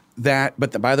by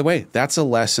the way, that's a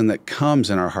lesson that comes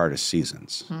in our hardest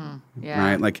seasons,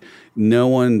 right? Like no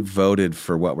one voted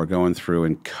for what we're going through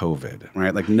in COVID,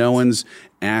 right? Like no one's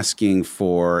asking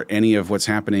for any of what's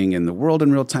happening in the world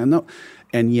in real time. No.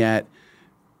 And yet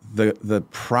the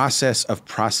process of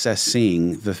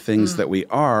processing the things that we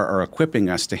are equipping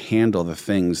us to handle the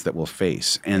things that we'll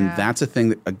face. And that's a thing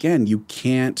that, again, you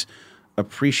can't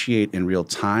appreciate in real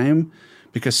time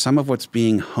because some of what's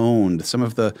being honed, some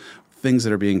of the things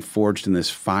that are being forged in this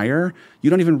fire, you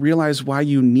don't even realize why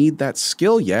you need that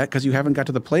skill yet because you haven't got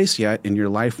to the place yet in your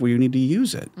life where you need to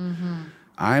use it.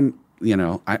 I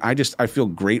feel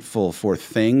grateful for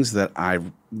things that I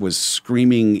was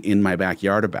screaming in my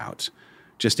backyard about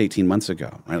just 18 months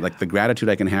ago, right? Like the gratitude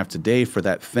I can have today for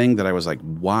that thing that I was like,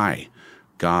 why,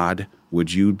 God,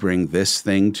 would you bring this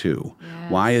thing too?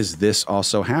 Yes. Why is this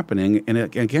also happening? And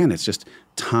again, it's just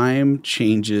time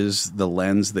changes the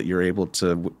lens that you're able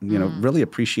to, really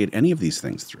appreciate any of these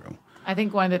things through. I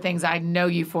think one of the things I know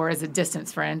you for as a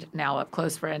distance friend, now a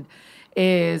close friend,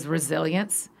 is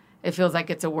resilience. It feels like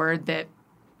it's a word that,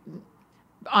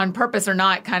 on purpose or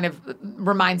not, kind of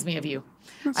reminds me of you.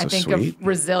 That's I think sweet. of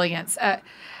resilience.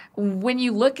 When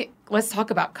you look at, let's talk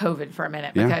about COVID for a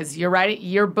minute, because you're right.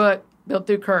 Your book, Built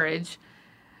Through Courage,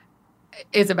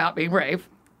 is about being brave.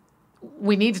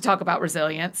 We need to talk about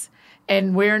resilience.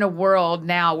 And we're in a world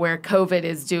now where COVID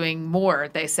is doing more,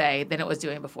 they say, than it was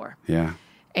doing before. Yeah.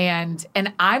 And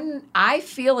I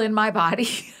feel in my body,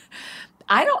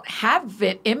 I don't have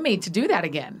it in me to do that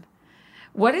again.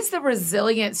 What is the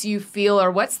resilience you feel,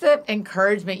 or what's the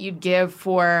encouragement you'd give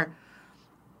for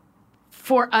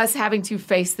us having to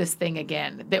face this thing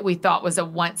again that we thought was a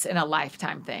once in a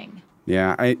lifetime thing?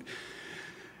 Yeah,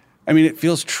 I mean, it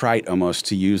feels trite almost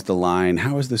to use the line,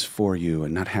 how is this for you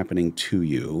and not happening to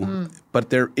you?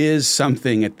 But there is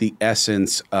something at the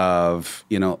essence of,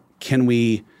 can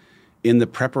we, in the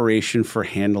preparation for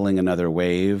handling another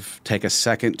wave, take a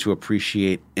second to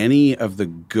appreciate any of the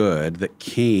good that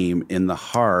came in the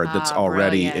hard that's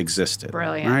already existed.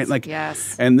 Brilliant. Right? Like,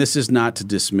 yes. And this is not to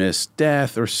dismiss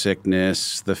death or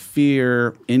sickness, the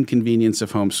fear, inconvenience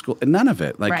of homeschool, none of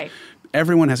it. Like,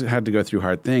 everyone has had to go through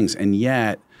hard things. And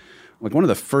yet, like one of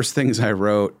the first things I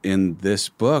wrote in this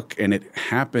book, and it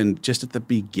happened just at the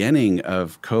beginning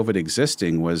of COVID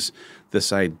existing, was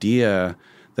this idea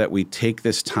that we take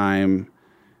this time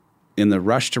in the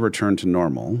rush to return to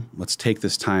normal. Let's take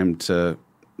this time to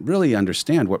really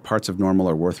understand what parts of normal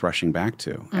are worth rushing back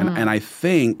to. And I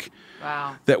think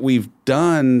that we've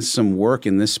done some work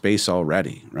in this space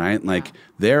already, right? Like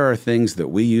there are things that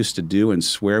we used to do and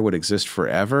swear would exist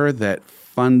forever that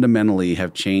fundamentally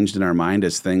have changed in our mind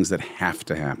as things that have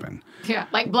to happen. Yeah,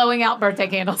 like blowing out birthday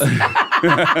candles. We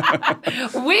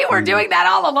were doing that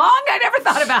all along. I never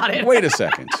thought about it. Wait a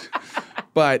second.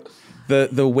 But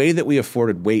the way that we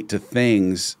afforded weight to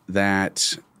things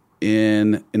that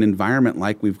in an environment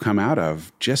like we've come out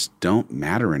of just don't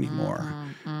matter anymore.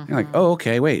 You're like, oh,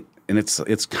 okay, wait. And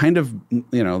it's kind of,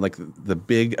 like the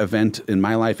big event in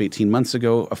my life 18 months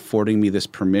ago, affording me this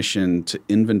permission to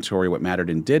inventory what mattered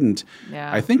and didn't.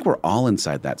 Yeah. I think we're all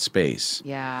inside that space.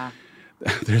 Yeah.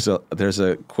 There's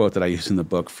a quote that I use in the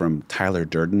book from Tyler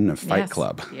Durden of Fight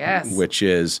Club, which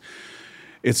is,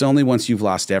 it's only once you've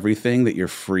lost everything that you're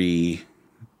free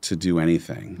to do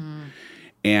anything.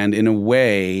 And in a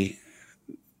way,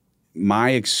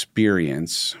 my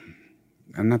experience,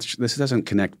 this doesn't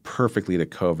connect perfectly to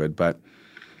COVID, but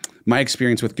my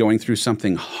experience with going through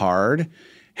something hard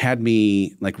had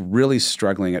me like really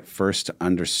struggling at first to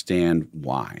understand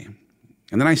why.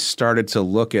 And then I started to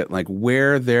look at like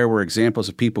where there were examples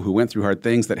of people who went through hard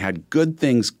things that had good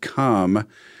things come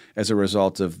as a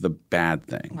result of the bad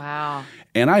thing. Wow.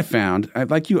 And I found,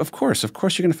 like you, of course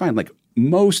you're going to find like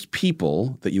most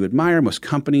people that you admire, most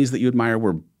companies that you admire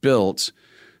were built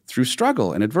through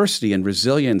struggle and adversity and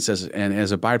resilience, and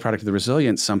as a byproduct of the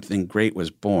resilience, something great was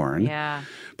born. Yeah.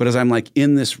 But as I'm like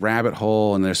in this rabbit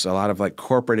hole, and there's a lot of like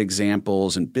corporate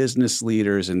examples and business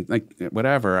leaders and like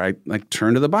whatever, I like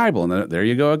turn to the Bible, and there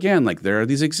you go again. Like there are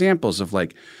these examples of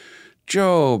like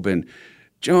Job and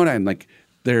Jonah, and like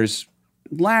there's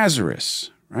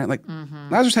Lazarus, right? Like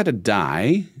Lazarus had to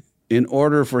die in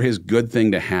order for his good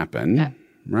thing to happen,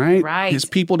 right? Right. His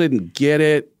people didn't get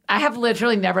it. I have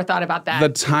literally never thought about that. The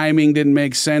timing didn't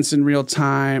make sense in real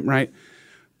time, right?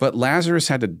 But Lazarus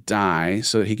had to die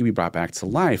so that he could be brought back to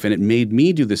life. And it made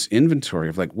me do this inventory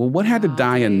of like, well, what had to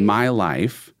die in my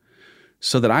life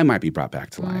so that I might be brought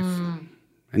back to life?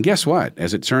 And guess what?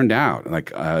 As it turned out,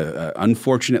 like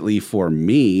unfortunately for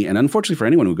me, and unfortunately for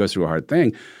anyone who goes through a hard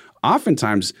thing,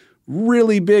 oftentimes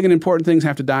really big and important things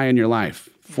have to die in your life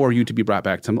for you to be brought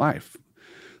back to life.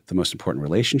 The most important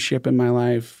relationship in my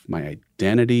life, my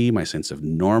identity, my sense of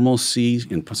normalcy,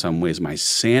 in some ways my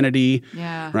sanity,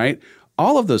 right?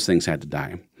 All of those things had to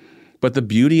die. But the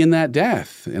beauty in that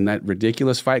death, in that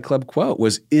ridiculous Fight Club quote,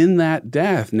 was in that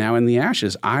death, now in the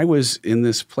ashes, I was in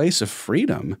this place of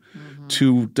freedom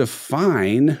to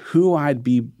define who I'd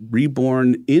be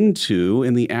reborn into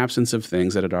in the absence of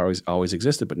things that had always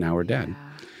existed, but now are dead.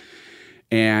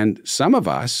 And some of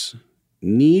us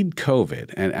need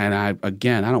COVID. And I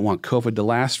don't want COVID to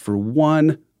last for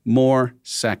one more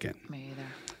second. Me either.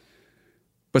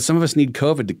 But some of us need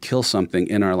COVID to kill something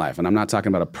in our life. And I'm not talking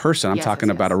about a person. I'm talking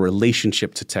about a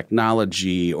relationship to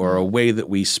technology or a way that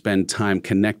we spend time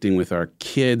connecting with our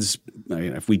kids. I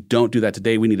mean, if we don't do that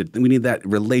today, we need that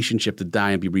relationship to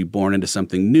die and be reborn into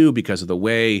something new because of the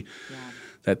way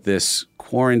that this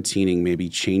quarantining maybe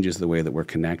changes the way that we're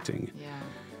connecting.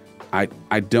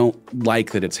 I don't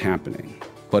like that it's happening.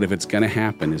 But if it's going to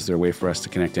happen, is there a way for us to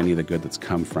connect any of the good that's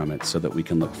come from it so that we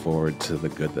can look forward to the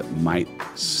good that might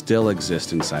still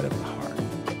exist inside of the heart?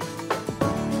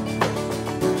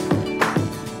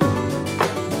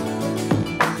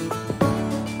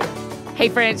 Hey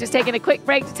friends, just taking a quick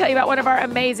break to tell you about one of our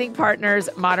amazing partners,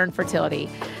 Modern Fertility.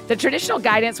 The traditional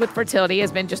guidance with fertility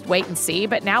has been just wait and see,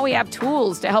 but now we have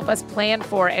tools to help us plan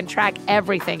for and track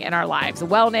everything in our lives: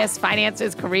 wellness,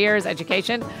 finances, careers,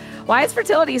 education. Why is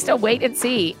fertility still wait and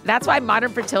see? That's why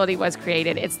Modern Fertility was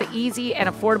created. It's the easy and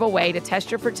affordable way to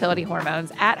test your fertility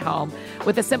hormones at home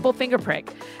with a simple finger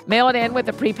prick. Mail it in with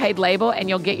a prepaid label and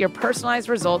you'll get your personalized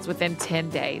results within 10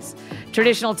 days.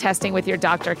 Traditional testing with your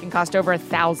doctor can cost over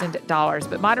 $1,000,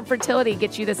 but Modern Fertility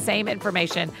gets you the same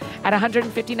information at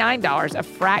 $159, a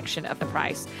fraction of the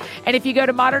price. And if you go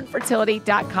to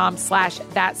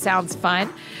modernfertility.com/thatsoundsfun,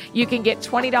 you can get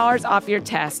 $20 off your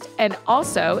test. And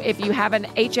also, if you have an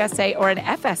HSA or an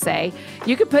FSA,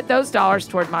 you can put those dollars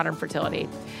toward Modern Fertility.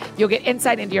 You'll get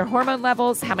insight into your hormone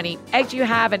levels, how many eggs you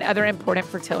have, and other important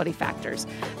fertility factors.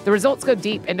 The results go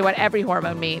deep into what every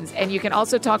hormone means, and you can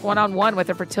also talk one-on-one with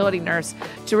a fertility nurse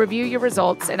to review your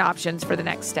results and options for the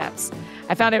next steps.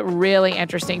 I found it really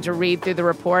interesting to read through the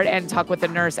report and talk with the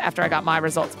nurse after I got my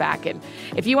results back. And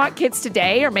if you want kids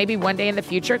today or maybe one day in the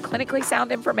future, clinically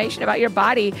sound information about your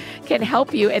body can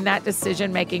help you in that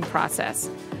decision-making process.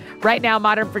 Right now,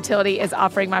 Modern Fertility is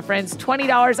offering my friends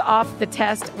 $20 off the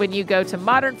test when you go to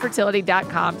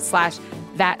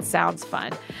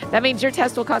modernfertility.com/thatsoundsfun. That means your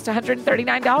test will cost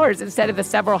 $139 instead of the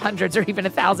several hundreds or even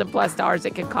 $1,000+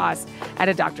 it can cost at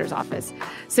a doctor's office.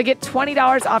 So get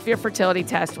 $20 off your fertility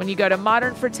test when you go to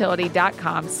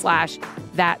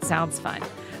modernfertility.com/thatsoundsfun.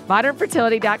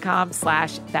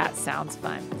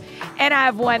 modernfertility.com/thatsoundsfun. And I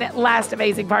have one last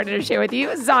amazing partner to share with you,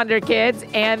 Zonder Kids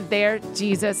and their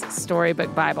Jesus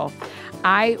Storybook Bible.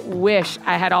 I wish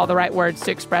I had all the right words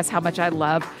to express how much I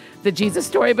love the Jesus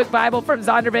Storybook Bible from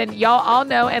Zondervan. Y'all all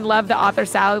know and love the author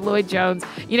Sally Lloyd-Jones.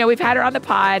 You know, we've had her on the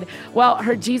pod. Well,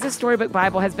 her Jesus Storybook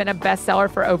Bible has been a bestseller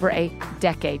for over a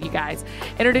decade, you guys,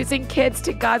 introducing kids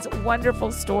to God's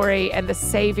wonderful story and the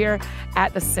Savior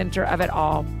at the center of it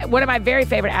all. One of my very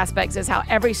favorite aspects is how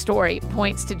every story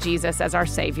points to Jesus as our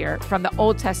Savior from the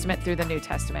Old Testament through the New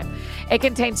Testament. It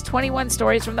contains 21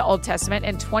 stories from the Old Testament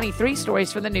and 23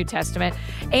 stories from the New Testament,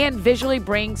 and visually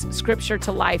brings Scripture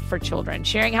to life for children,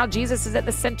 sharing how Jesus is at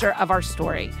the center of our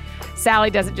story. Sally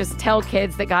doesn't just tell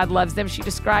kids that God loves them. She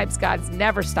describes God's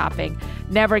never stopping,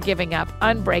 never giving up,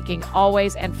 unbreaking,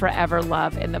 always and forever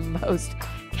love in the most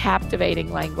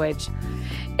captivating language.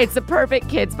 It's the perfect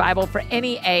kids' Bible for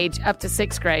any age up to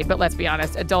 6th grade, but let's be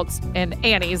honest, adults and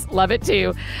Annies love it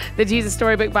too. The Jesus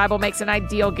Storybook Bible makes an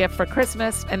ideal gift for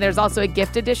Christmas, and there's also a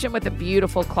gift edition with a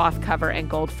beautiful cloth cover and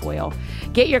gold foil.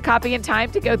 Get your copy in time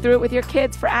to go through it with your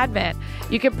kids for Advent.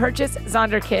 You can purchase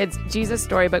Zonder Kids' Jesus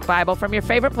Storybook Bible from your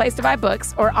favorite place to buy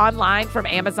books or online from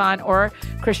Amazon or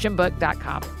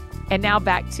christianbook.com. And now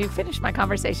back to finish my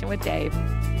conversation with Dave.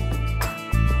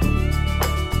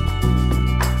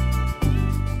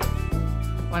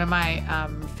 One of my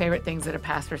favorite things that a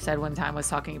pastor said one time was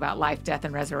talking about life, death,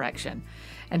 and resurrection,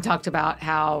 and talked about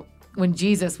how when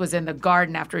Jesus was in the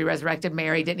garden after he resurrected,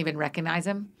 Mary didn't even recognize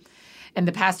him. And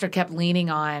the pastor kept leaning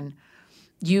on,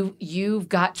 you've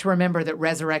got to remember that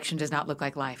resurrection does not look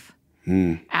like life.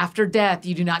 After death,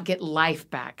 you do not get life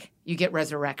back. You get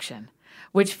resurrection.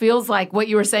 which feels like what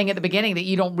you were saying at the beginning, that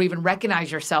you don't even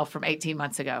recognize yourself from 18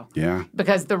 months ago. Yeah.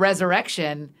 Because the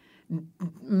resurrection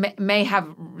may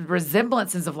have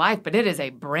resemblances of life, but it is a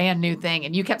brand new thing.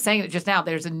 And you kept saying it just now,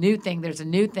 there's a new thing, there's a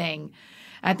new thing.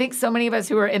 And I think so many of us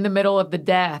who are in the middle of the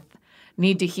death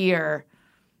need to hear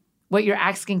what you're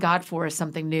asking God for is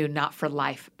something new, not for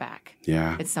life back.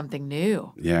 Yeah. It's something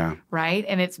new. Yeah. Right?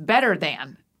 And it's better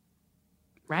than,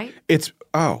 right?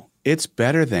 It's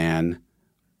better than,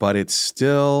 but it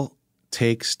still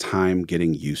takes time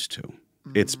getting used to.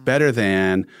 Mm-hmm. It's better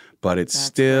than, but it's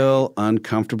still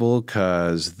uncomfortable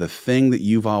because the thing that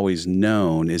you've always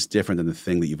known is different than the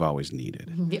thing that you've always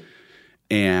needed. Yeah.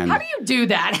 And how do you do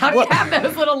that? How do you have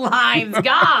those little lines?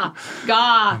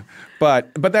 Gah.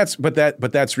 But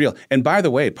that's real. And by the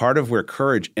way, part of where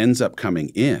courage ends up coming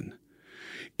in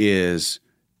is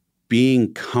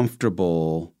being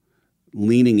comfortable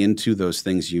leaning into those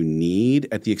things you need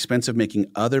at the expense of making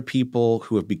other people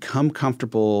who have become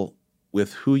comfortable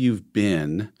with who you've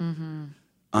been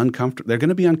uncomfortable. They're going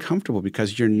to be uncomfortable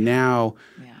because you're now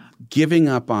giving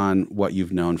up on what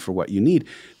you've known for what you need.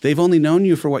 They've only known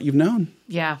you for what you've known.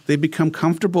 Yeah. They've become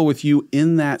comfortable with you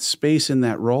in that space, in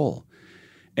that role.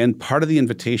 And part of the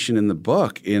invitation in the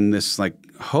book, in this like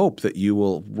hope that you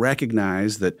will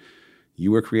recognize that you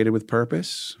were created with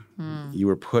purpose, you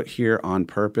were put here on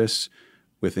purpose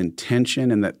with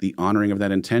intention, and that the honoring of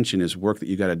that intention is work that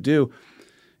you got to do.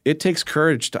 It takes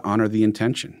courage to honor the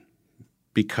intention,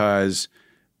 because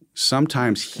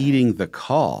sometimes heeding the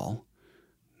call,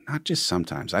 not just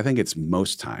sometimes, I think it's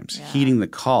most times, heeding the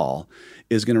call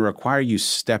is going to require you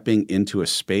stepping into a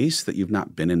space that you've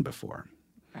not been in before.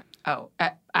 Oh,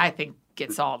 I think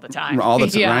it's all the time. All the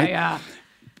time, right? Yeah.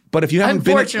 But if you haven't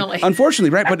unfortunately,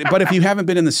 right? But if you haven't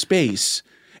been in the space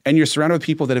and you're surrounded with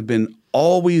people that have been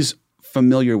always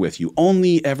familiar with you,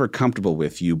 only ever comfortable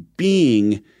with you,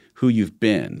 being who you've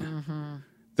been,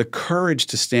 the courage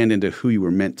to stand into who you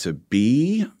were meant to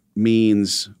be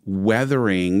means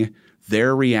weathering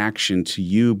their reaction to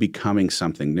you becoming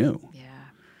something new. Yeah.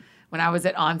 When I was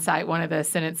at Onsite, one of the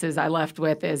sentences I left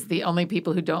with is, the only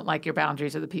people who don't like your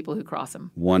boundaries are the people who cross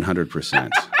them. 100%.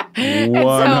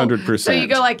 100%. So you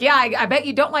go like, I bet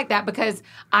you don't like that, because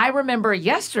I remember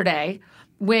yesterday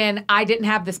when I didn't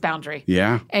have this boundary.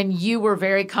 Yeah. And you were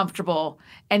very comfortable.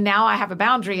 And now I have a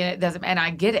boundary, and it doesn't, and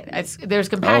I get it. There's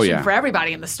compassion for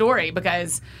everybody in the story,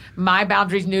 because my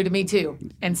boundary's new to me too,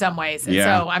 in some ways. And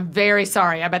so I'm very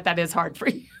sorry. I bet that is hard for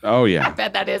you. Oh, yeah. I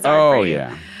bet that is hard for you. Oh,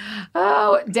 yeah.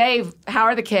 Oh, Dave, how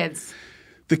are the kids?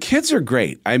 The kids are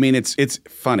great. I mean, it's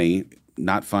funny,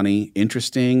 not funny,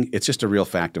 interesting. It's just a real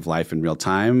fact of life in real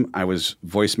time. I was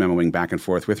voice memoing back and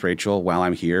forth with Rachel while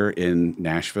I'm here in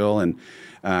Nashville, and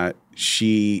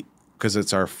because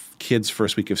it's our kids'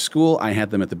 first week of school, I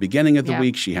had them at the beginning of the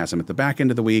week. She has them at the back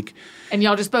end of the week. And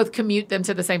y'all just both commute them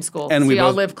to the same school. And so we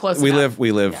all live close enough.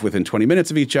 We live within 20 minutes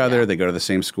of each other. They go to the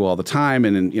same school all the time.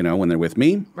 And when they're with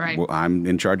me, I'm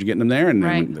in charge of getting them there. And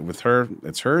then with her,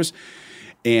 it's hers.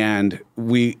 And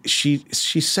she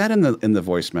said in the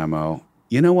voice memo,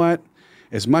 you know what?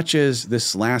 As much as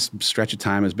this last stretch of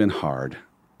time has been hard,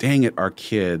 dang it, our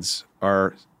kids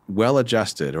are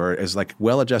well-adjusted, or as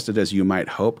well-adjusted as you might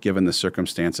hope given the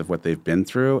circumstance of what they've been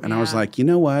through. And I was like, you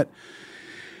know what?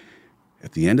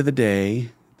 At the end of the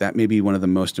day, that may be one of the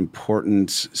most important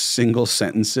single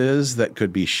sentences that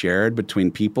could be shared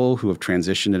between people who have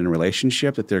transitioned in a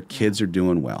relationship, that their kids are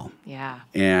doing well. Yeah.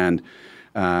 And,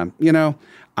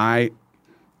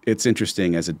 it's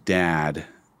interesting as a dad,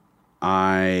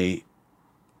 I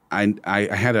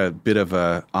had a bit of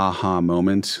a aha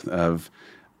moment of,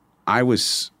 I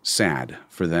was sad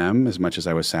for them as much as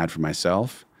I was sad for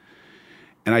myself.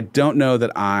 And I don't know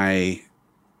that I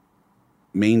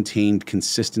maintained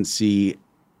consistency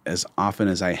as often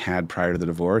as I had prior to the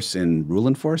divorce in rule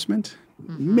enforcement,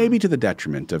 maybe to the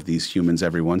detriment of these humans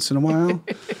every once in a while.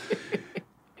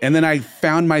 And then I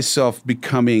found myself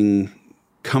becoming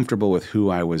comfortable with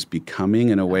who I was becoming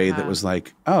in a way that was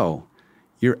like, oh,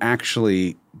 you're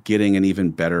actually getting an even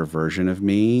better version of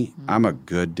me. I'm a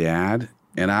good dad.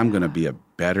 And I'm going to be a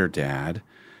better dad.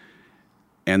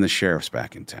 And the sheriff's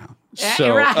back in town.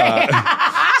 So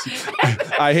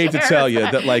I hate to tell you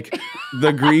that, like,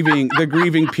 the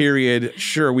grieving period,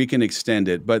 sure, we can extend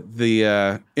it, but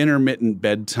the intermittent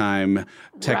bedtime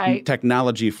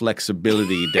technology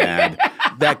flexibility, Dad,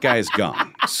 that guy's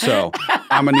gone. So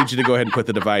I'm going to need you to go ahead and put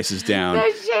the devices down,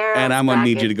 and I'm going to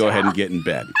need you to go ahead and get in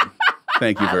bed.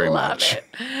 Thank you very much.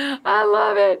 I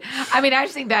love it. I mean, I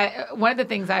just think that one of the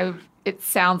things it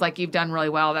sounds like you've done really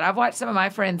well, that I've watched some of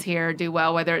my friends here do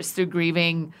well, whether it's through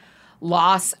grieving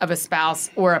loss of a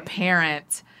spouse or a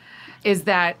parent, is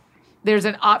that there's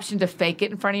an option to fake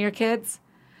it in front of your kids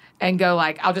and go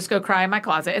like, I'll just go cry in my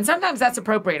closet. And sometimes that's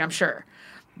appropriate, I'm sure.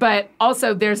 But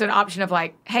also there's an option of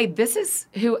like, hey, this is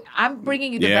who I'm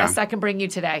bringing you the best I can bring you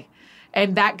today.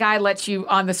 And that guy lets you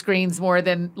on the screens more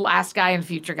than last guy and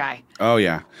future guy. Oh,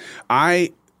 yeah. I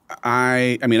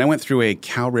mean, I went through a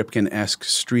Cal Ripken-esque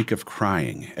streak of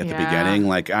crying at the beginning.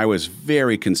 Like, I was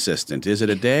very consistent. Is it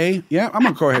a day? Yeah, I'm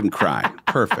going to go ahead and cry.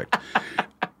 Perfect.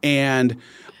 And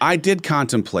I did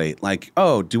contemplate, like,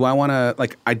 oh, do I want to,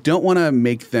 like, I don't want to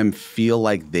make them feel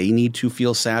like they need to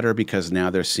feel sadder because now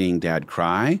they're seeing dad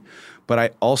cry. But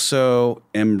I also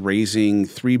am raising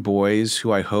 3 boys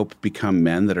who I hope become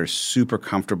men that are super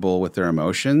comfortable with their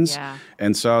emotions. Yeah.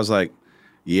 And so I was like,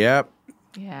 yep.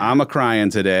 Yeah. I'm a crying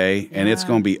today, and it's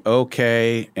going to be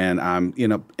okay. And I'm,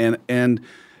 and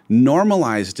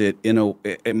normalized it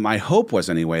my hope was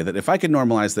anyway that if I could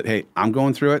normalize that, hey, I'm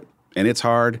going through it, and it's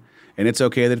hard, and it's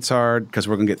okay that it's hard because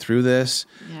we're going to get through this,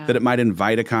 that it might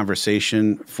invite a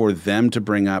conversation for them to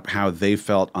bring up how they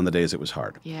felt on the days it was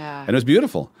hard. Yeah. And it was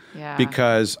beautiful. Yeah.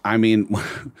 Because, I mean, one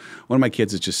of my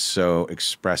kids is just so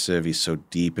expressive. He's so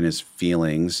deep in his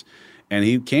feelings. And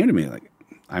he came to me like,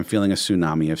 I'm feeling a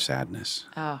tsunami of sadness.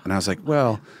 Oh. And I was like,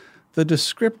 well, the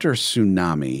descriptor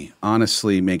tsunami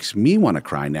honestly makes me want to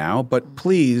cry now, but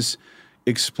please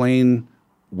explain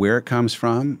where it comes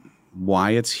from,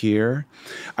 why it's here.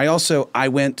 I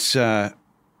went, this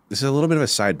is a little bit of a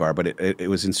sidebar, but it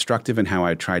was instructive in how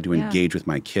I tried to engage with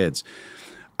my kids.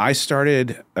 I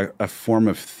started a form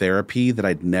of therapy that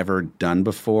I'd never done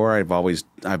before.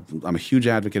 I'm a huge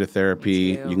advocate of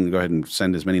therapy. You can go ahead and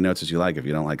send as many notes as you like if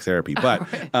you don't like therapy. But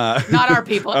not our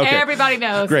people. Okay. Everybody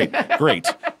knows. Great.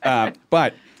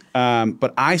 But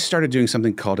I started doing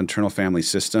something called internal family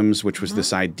systems, which was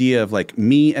this idea of like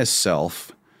me as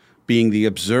self being the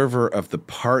observer of the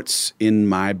parts in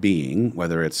my being,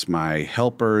 whether it's my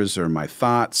helpers or my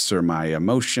thoughts or my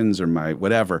emotions or my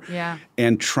whatever,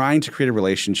 and trying to create a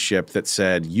relationship that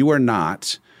said, you are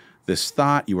not this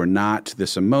thought, you are not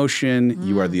this emotion,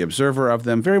 you are the observer of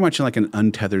them, very much in like an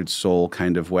untethered soul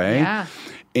kind of way. Yeah.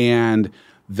 And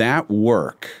that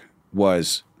work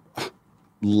was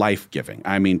life-giving.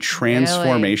 I mean,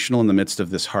 transformational in the midst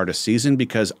of this hardest season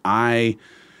because I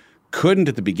couldn't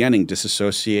at the beginning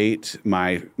disassociate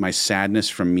my sadness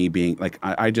from me being like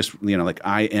I just like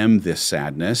I am this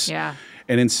sadness. Yeah.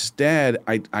 And instead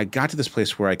I got to this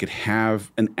place where I could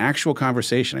have an actual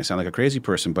conversation. I sound like a crazy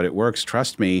person, but it works,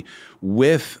 trust me,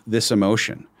 with this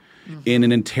emotion in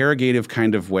an interrogative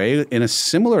kind of way, in a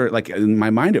similar, like in my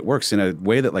mind it works in a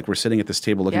way that like we're sitting at this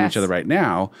table looking at each other right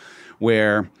now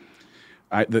where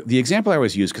the example I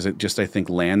always use, because it just I think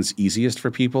lands easiest for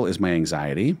people, is my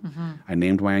anxiety. I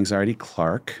named my anxiety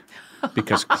Clark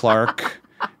because Clark,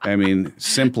 I mean,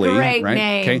 simply, Great right?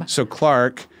 Name. Okay, so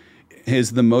Clark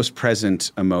is the most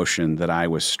present emotion that I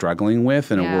was struggling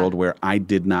with in a world where I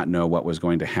did not know what was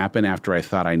going to happen after I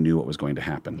thought I knew what was going to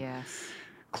happen. Yes.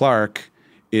 Clark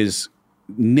is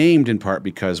named in part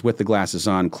because with the glasses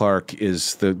on, Clark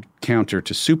is the counter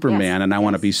to Superman, and I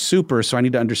want to be super, so I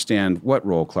need to understand what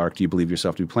role, Clark, do you believe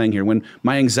yourself to be playing here? When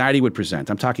my anxiety would present,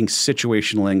 I'm talking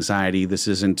situational anxiety. This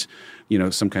isn't,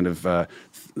 some kind of,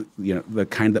 the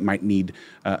kind that might need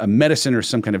a medicine or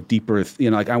some kind of deeper,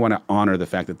 like I want to honor the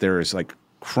fact that there is like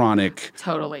chronic,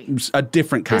 a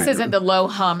different kind. This isn't the low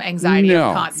hum anxiety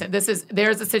of constant.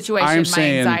 There's a situation my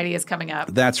anxiety is coming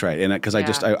up. That's right, and because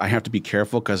I have to be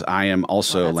careful because I am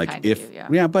also but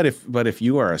if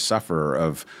you are a sufferer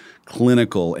of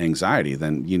clinical anxiety,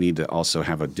 then you need to also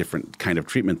have a different kind of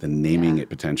treatment than naming it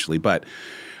potentially. But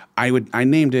I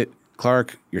named it,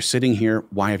 Clark, you're sitting here.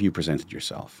 Why have you presented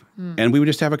yourself? And we would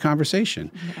just have a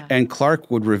conversation. Yeah. And Clark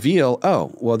would reveal,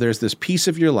 oh, well, there's this piece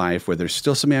of your life where there's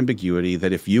still some ambiguity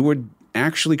that if you would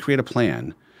actually create a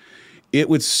plan, it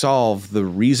would solve the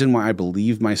reason why I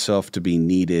believe myself to be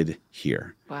needed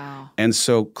here. Wow. And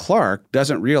so Clark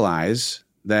doesn't realize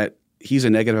that he's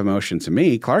a negative emotion to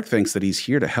me. Clark thinks that he's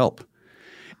here to help.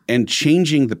 And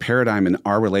changing the paradigm in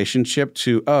our relationship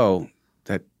to, oh,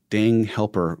 that dang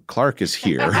helper Clark is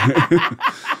here.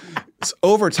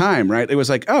 Over time, right? It was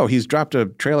like, oh, he's dropped a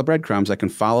trail of breadcrumbs. I can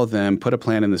follow them, put a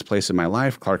plan in this place in my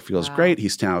life. Clark feels great.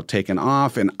 He's now taken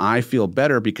off, and I feel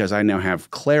better because I now have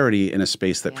clarity in a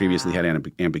space that previously had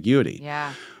ambiguity.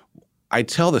 Yeah. I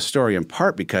tell the story in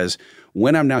part because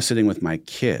when I'm now sitting with my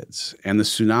kids and the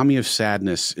tsunami of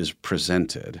sadness is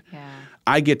presented,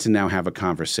 I get to now have a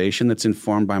conversation that's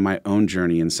informed by my own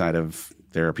journey inside of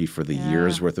therapy for the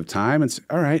year's worth of time. And say,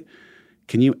 all right,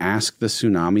 can you ask the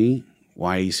tsunami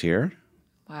why he's here?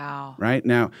 Wow. Right?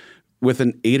 Now, with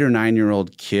an 8 or 9 year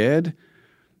old kid,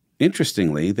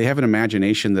 interestingly, they have an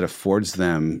imagination that affords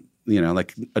them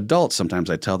like adults, sometimes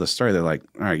I tell this story. They're like,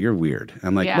 all right, you're weird.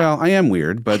 I'm like, well, I am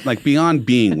weird, but like beyond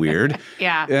being weird,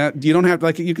 you don't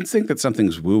have you can think that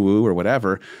something's woo-woo or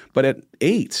whatever. But at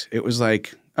 8, it was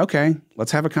like, okay,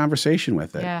 let's have a conversation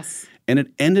with it. Yes. And it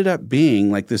ended up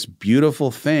being like this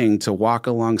beautiful thing to walk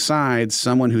alongside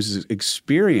someone whose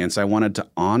experience I wanted to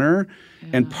honor.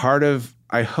 And part of,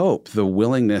 I hope, the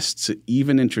willingness to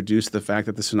even introduce the fact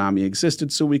that the tsunami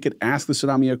existed so we could ask the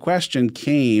tsunami a question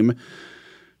came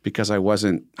because I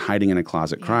wasn't hiding in a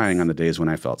closet crying on the days when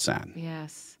I felt sad.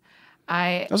 Yes.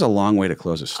 That was a long way to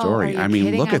close a story. I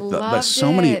mean, look at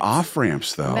so many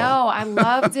off-ramps, though. No, I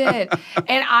loved it.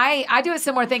 And I do a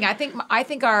similar thing. I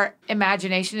think our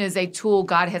imagination is a tool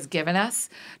God has given us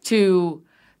to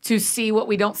see what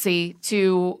we don't see,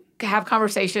 to have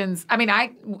conversations. I mean,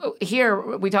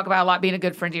 here we talk about a lot being a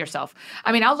good friend to yourself.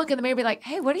 I mean, I'll look in the mirror and be like,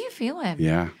 hey, what are you feeling?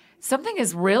 Yeah. Something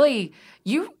is really,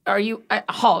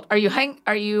 halt. Are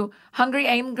you hungry,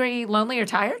 angry, lonely, or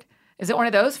tired? Is it one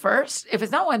of those first? If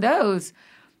it's not one of those,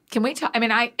 can we talk? I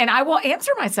mean, I will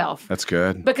answer myself. That's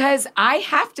good. Because I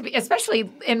have to be, especially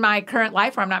in my current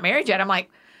life where I'm not married yet, I'm like,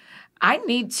 I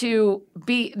need to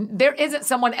be, there isn't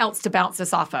someone else to bounce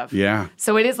this off of. Yeah.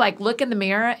 So it is like, look in the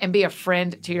mirror and be a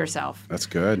friend to yourself. That's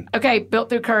good. Okay, Built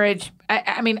Through Courage.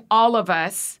 I mean, all of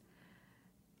us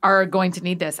are going to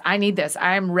need this. I need this.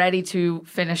 I'm ready to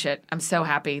finish it. I'm so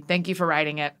happy. Thank you for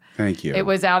writing it. Thank you. It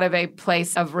was out of a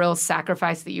place of real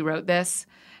sacrifice that you wrote this.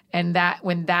 And that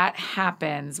when that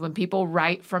happens, when people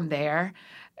write from there,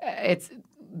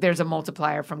 there's a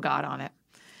multiplier from God on it.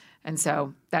 And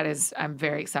so I'm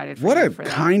very excited for what you a for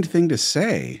that. Kind thing to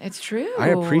say. It's true. I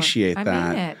appreciate that. I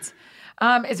mean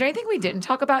it. Is there anything we didn't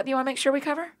talk about that you want to make sure we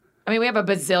cover? I mean, we have a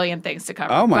bazillion things to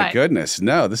cover. Oh, my goodness.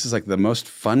 No, this is like the most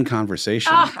fun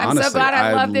conversation. I'm honestly, so glad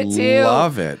I loved it, too. I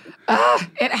love it.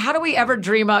 And how do we ever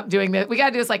dream up doing this? We got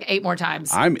to do this like 8 more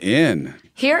times. I'm in.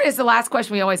 Here is the last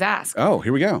question we always ask. Oh,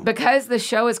 here we go. Because the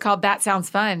show is called That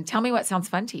Sounds Fun, tell me what sounds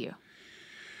fun to you.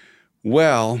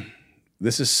 Well,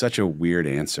 this is such a weird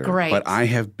answer. Great. But I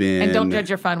have been... And don't judge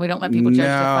your fun. We don't let people judge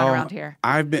their fun around here.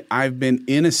 I've been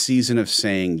in a season of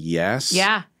saying yes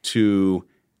to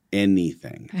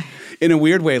anything. In a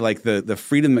weird way, like the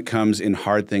freedom that comes in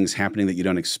hard things happening that you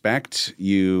don't expect,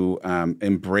 you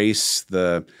embrace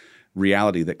the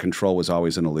reality that control was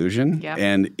always an illusion. Yep.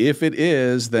 And if it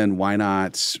is, then why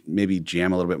not maybe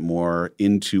jam a little bit more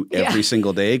into every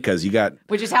single day? Because you got...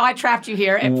 Which is how I trapped you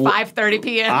here at 5:30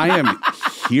 p.m. I am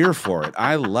here for it.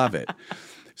 I love it.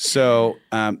 So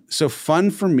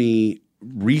fun for me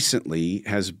recently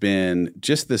has been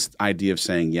just this idea of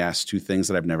saying yes to things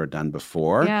that I've never done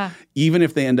before. Yeah. Even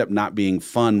if they end up not being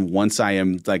fun once I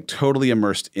am like totally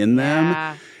immersed in them.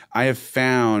 Yeah. I have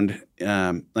found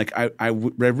I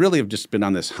really have just been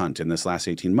on this hunt in this last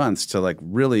 18 months to like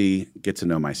really get to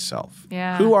know myself.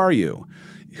 Yeah. Who are you?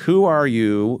 Who are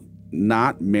you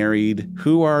not married?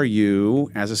 Who are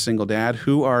you as a single dad?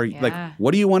 Who are like,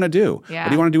 what do you want to do? Yeah. What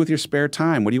do you want to do with your spare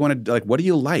time? What do you want to like, what do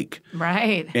you like?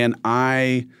 Right. And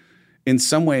I, in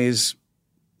some ways,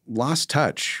 lost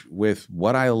touch with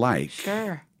what I like.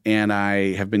 Sure. And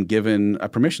I have been given a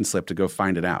permission slip to go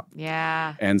find it out.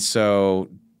 Yeah. And so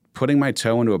putting my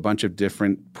toe into a bunch of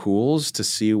different pools to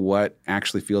see what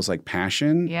actually feels like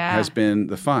passion has been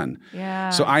the fun. Yeah.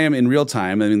 So I am in real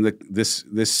time. I mean, this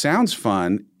sounds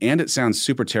fun and it sounds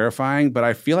super terrifying, but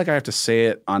I feel like I have to say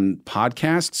it on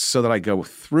podcasts so that I go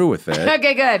through with it.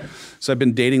 Okay, good. So I've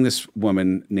been dating this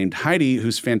woman named Heidi,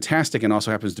 who's fantastic and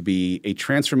also happens to be a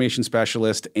transformation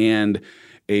specialist and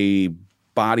a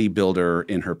bodybuilder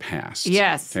in her past.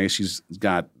 Yes. Okay, she's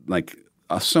got like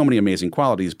so many amazing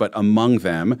qualities, but among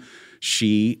them,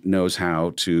 she knows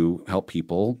how to help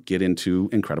people get into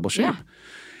incredible shape. Yeah.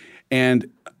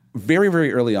 And very,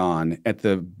 very early on, at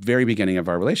the very beginning of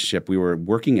our relationship, we were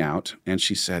working out, and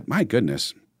she said, "My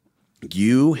goodness,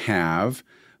 you have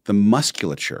the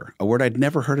musculature," a word I'd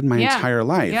never heard in my entire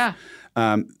life. Yeah.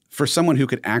 For someone who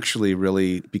could actually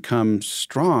really become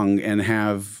strong and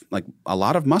have like a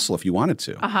lot of muscle if you wanted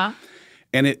to. Uh-huh.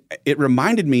 And it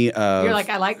reminded me of... You're like,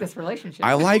 I like this relationship.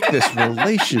 I like this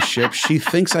relationship. She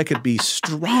thinks I could be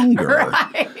stronger.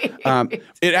 Right.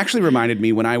 It actually reminded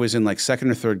me when I was in like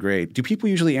 2nd or 3rd grade. Do people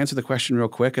usually answer the question real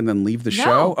quick and then leave the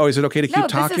show? Oh, is it okay to keep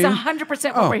talking? No, this is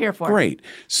 100% what we're here for. Great.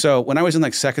 So when I was in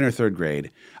like 2nd or 3rd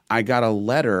grade, I got a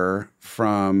letter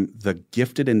from the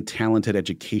Gifted and Talented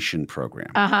Education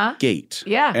Program, GATE.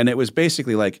 Yeah. And it was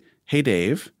basically like, hey,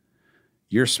 Dave,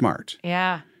 you're smart.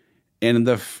 Yeah. And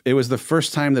it was the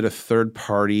first time that a third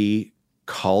party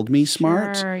called me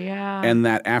smart. Sure, yeah. And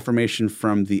that affirmation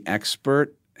from the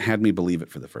expert had me believe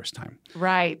it for the first time.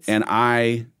 Right. And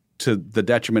I, to the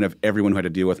detriment of everyone who had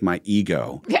to deal with my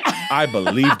ego, I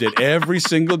believed it every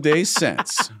single day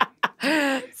since.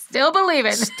 Still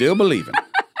believing. Still believing.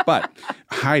 But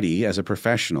Heidi, as a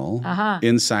professional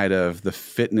inside of the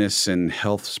fitness and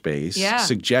health space,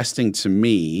 suggesting to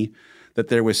me that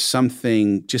there was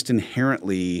something just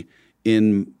inherently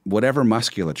in whatever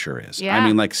musculature is. Yeah. I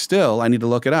mean, like, still, I need to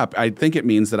look it up. I think it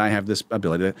means that I have this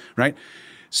ability to, right?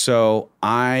 So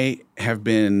I have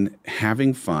been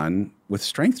having fun with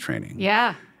strength training.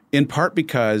 Yeah. In part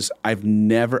because I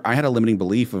had a limiting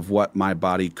belief of what my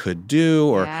body could do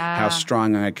or how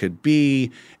strong I could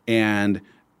be. And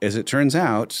as it turns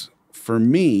out, for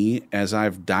me, as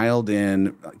I've dialed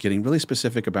in, getting really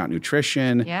specific about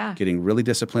nutrition, getting really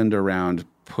disciplined around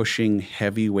pushing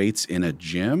heavy weights in a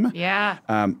gym,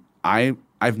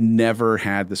 I've never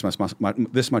had this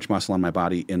much muscle on my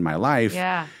body in my life.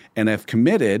 Yeah. And I've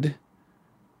committed,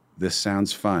 this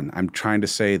sounds fun. I'm trying to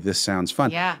say this sounds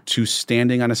fun. To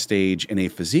standing on a stage in a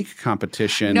physique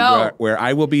competition where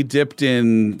I will be dipped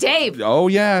in... Dave. Oh,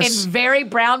 yes. In very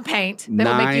brown paint that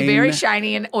will make you very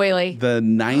shiny and oily. The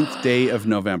 9th day of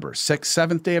November.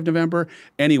 7th day of November.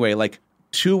 Anyway, like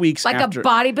 2 weeks after... Like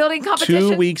a bodybuilding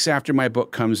competition? 2 weeks after my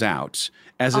book comes out,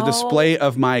 as a display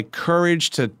of my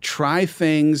courage to try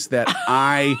things that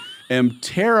I am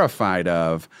terrified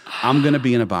of, I'm going to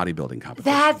be in a bodybuilding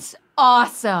competition. That's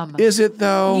awesome. Is it,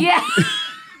 though? Yeah.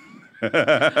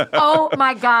 Oh,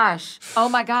 my gosh. Oh,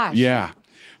 my gosh. Yeah.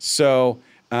 So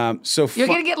you're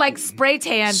going to get like spray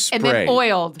tan and then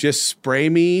oiled. Just spray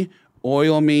me,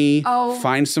 oil me,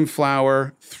 find some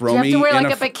flour, throw me in. Do you have to wear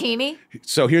like a bikini?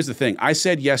 So here's the thing. I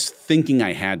said yes thinking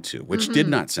I had to, which did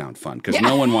not sound fun because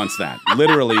no one wants that.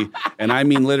 Literally, and I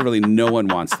mean literally, no one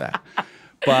wants that.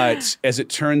 But as it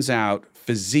turns out,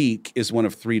 physique is one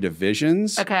of 3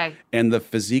 divisions. Okay. And the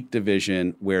physique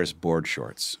division wears board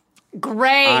shorts.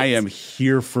 Great. I am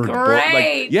here for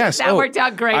great. Yes. That worked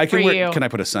out great for you. Can I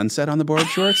put a sunset on the board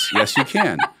shorts? Yes, you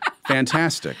can.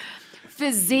 Fantastic.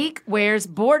 Physique wears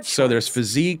board shorts. So there's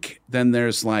physique, then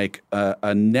there's like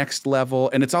a next level,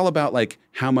 and it's all about like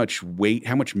how much weight,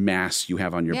 how much mass you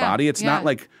have on your body. It's not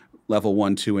like level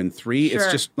 1, 2, and 3. Sure.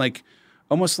 It's just like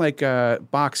almost like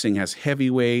boxing has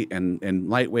heavyweight and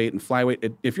lightweight and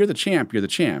flyweight. If you're the champ, you're the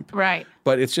champ. Right.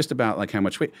 But it's just about like how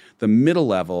much weight. The middle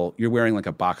level, you're wearing like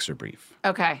a boxer brief.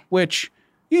 Okay. Which,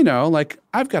 you know, like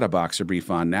I've got a boxer brief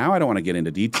on now. I don't want to get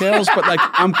into details, but like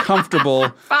I'm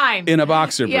comfortable in a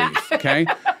boxer brief. Okay.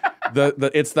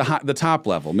 It's the top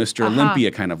level, Mr.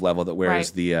 Olympia kind of level that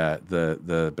wears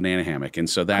the banana hammock, and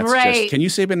so that's just. Can you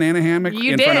say banana hammock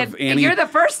in front of Annie? You're the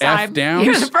first time. Downs?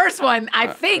 You're the first one. I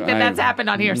think that's happened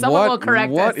on here. Someone will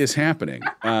correct us. What is happening?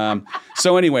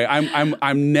 So anyway,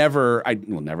 I'm never. I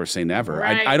will never say never.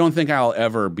 Right. I don't think I'll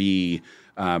ever be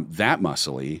that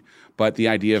muscly. But the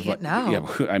idea of,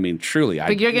 I mean, truly.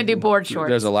 But you're going to do board shorts.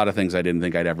 There's a lot of things I didn't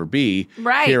think I'd ever be.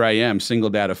 Right. Here I am,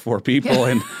 single dad of 4 people,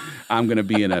 and I'm going to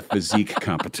be in a physique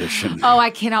competition. Oh,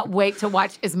 I cannot wait to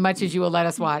watch as much as you will let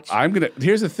us watch.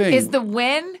 Here's the thing. Is the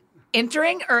win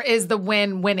entering or is the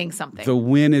win winning something? The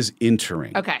win is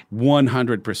entering. Okay.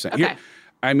 100%. Okay. Do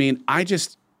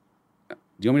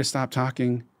you want me to stop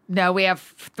talking? No, we have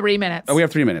 3 minutes. Oh, we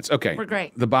have 3 minutes. Okay. We're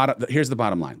great. Here's the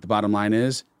bottom line. The bottom line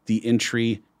is the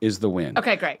entry is the win.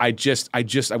 Okay, great.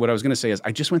 What I was going to say is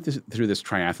I just went through this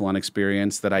triathlon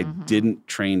experience that I didn't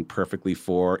train perfectly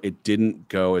for. It didn't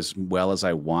go as well as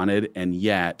I wanted, and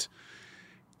yet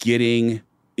getting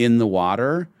in the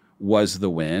water was the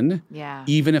win. Yeah.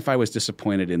 Even if I was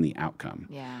disappointed in the outcome.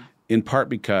 Yeah. In part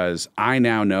because I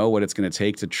now know what it's going to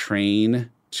take to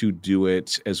train to do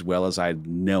it as well as I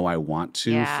know I want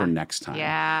to for next time.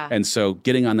 Yeah. And so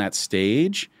getting on that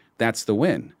stage, that's the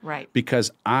win. Right.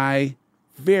 Because I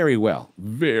very well,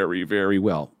 very, very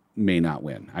well may not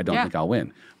win. I don't think I'll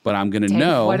win. But I'm going to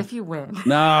know. What if you win?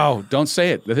 No, don't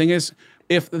say it. The thing is,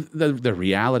 if the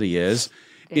reality is,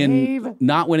 in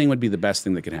not winning would be the best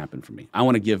thing that could happen for me. I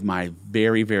want to give my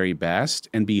very, very best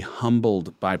and be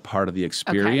humbled by part of the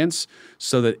experience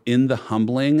so that in the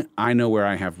humbling, I know where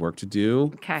I have work to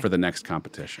do for the next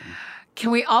competition. Can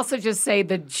we also just say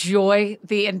the joy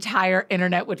the entire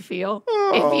internet would feel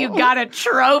if you got a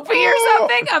trophy or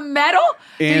something? A medal?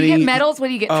 Annie, do you get medals? What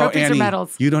do you get? Trophies Annie, or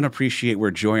medals? You don't appreciate where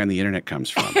joy on the internet comes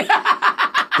from.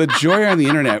 The joy on the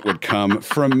internet would come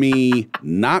from me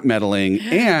not meddling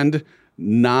and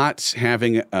not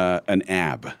having an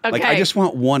ab. Okay. Like I just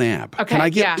want one ab.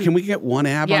 Okay, Can we get one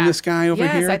ab on this guy over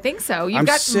here? Yes, I think so. You've I'm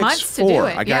got 6'4". months to do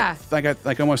it. I got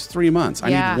like almost 3 months. I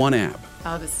need one ab.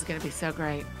 Oh, this is going to be so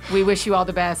great. We wish you all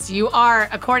the best. You are,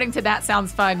 according to That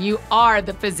Sounds Fun, you are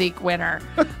the physique winner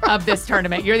of this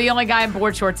tournament. You're the only guy in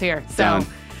board shorts here. So Done.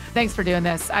 Thanks for doing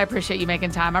this. I appreciate you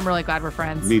making time. I'm really glad we're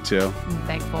friends. Me too. I'm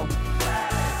thankful.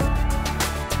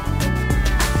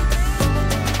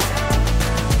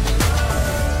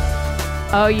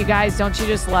 Oh, you guys, don't you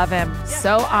just love him?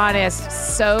 So honest,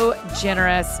 so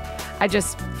generous. I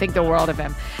just think the world of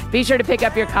him. Be sure to pick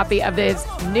up your copy of his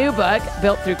new book,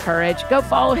 Built Through Courage. Go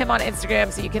follow him on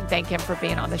Instagram so you can thank him for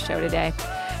being on the show today.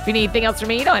 If you need anything else from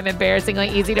me, I'm embarrassingly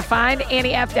easy to find.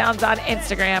 Annie F. Downs on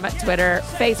Instagram, Twitter,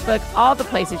 Facebook, all the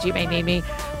places you may need me.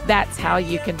 That's how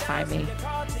you can find me.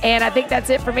 And I think that's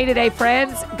it for me today,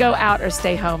 friends. Go out or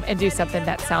stay home and do something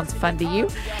that sounds fun to you,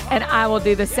 and I will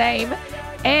do the same.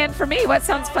 And for me, what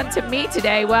sounds fun to me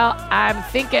today? Well, I'm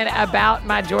thinking about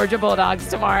my Georgia Bulldogs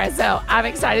tomorrow, so I'm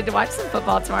excited to watch some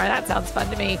football tomorrow. That sounds fun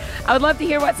to me. I would love to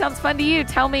hear what sounds fun to you.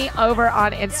 Tell me over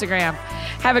on Instagram.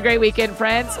 Have a great weekend,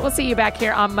 friends. We'll see you back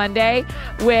here on Monday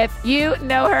with You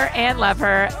Know Her and Love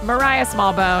Her, Mariah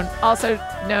Smallbone, also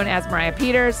known as Mariah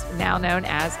Peters, now known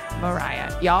as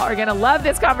Mariah. Y'all are going to love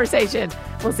this conversation.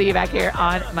 We'll see you back here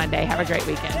on Monday. Have a great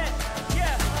weekend.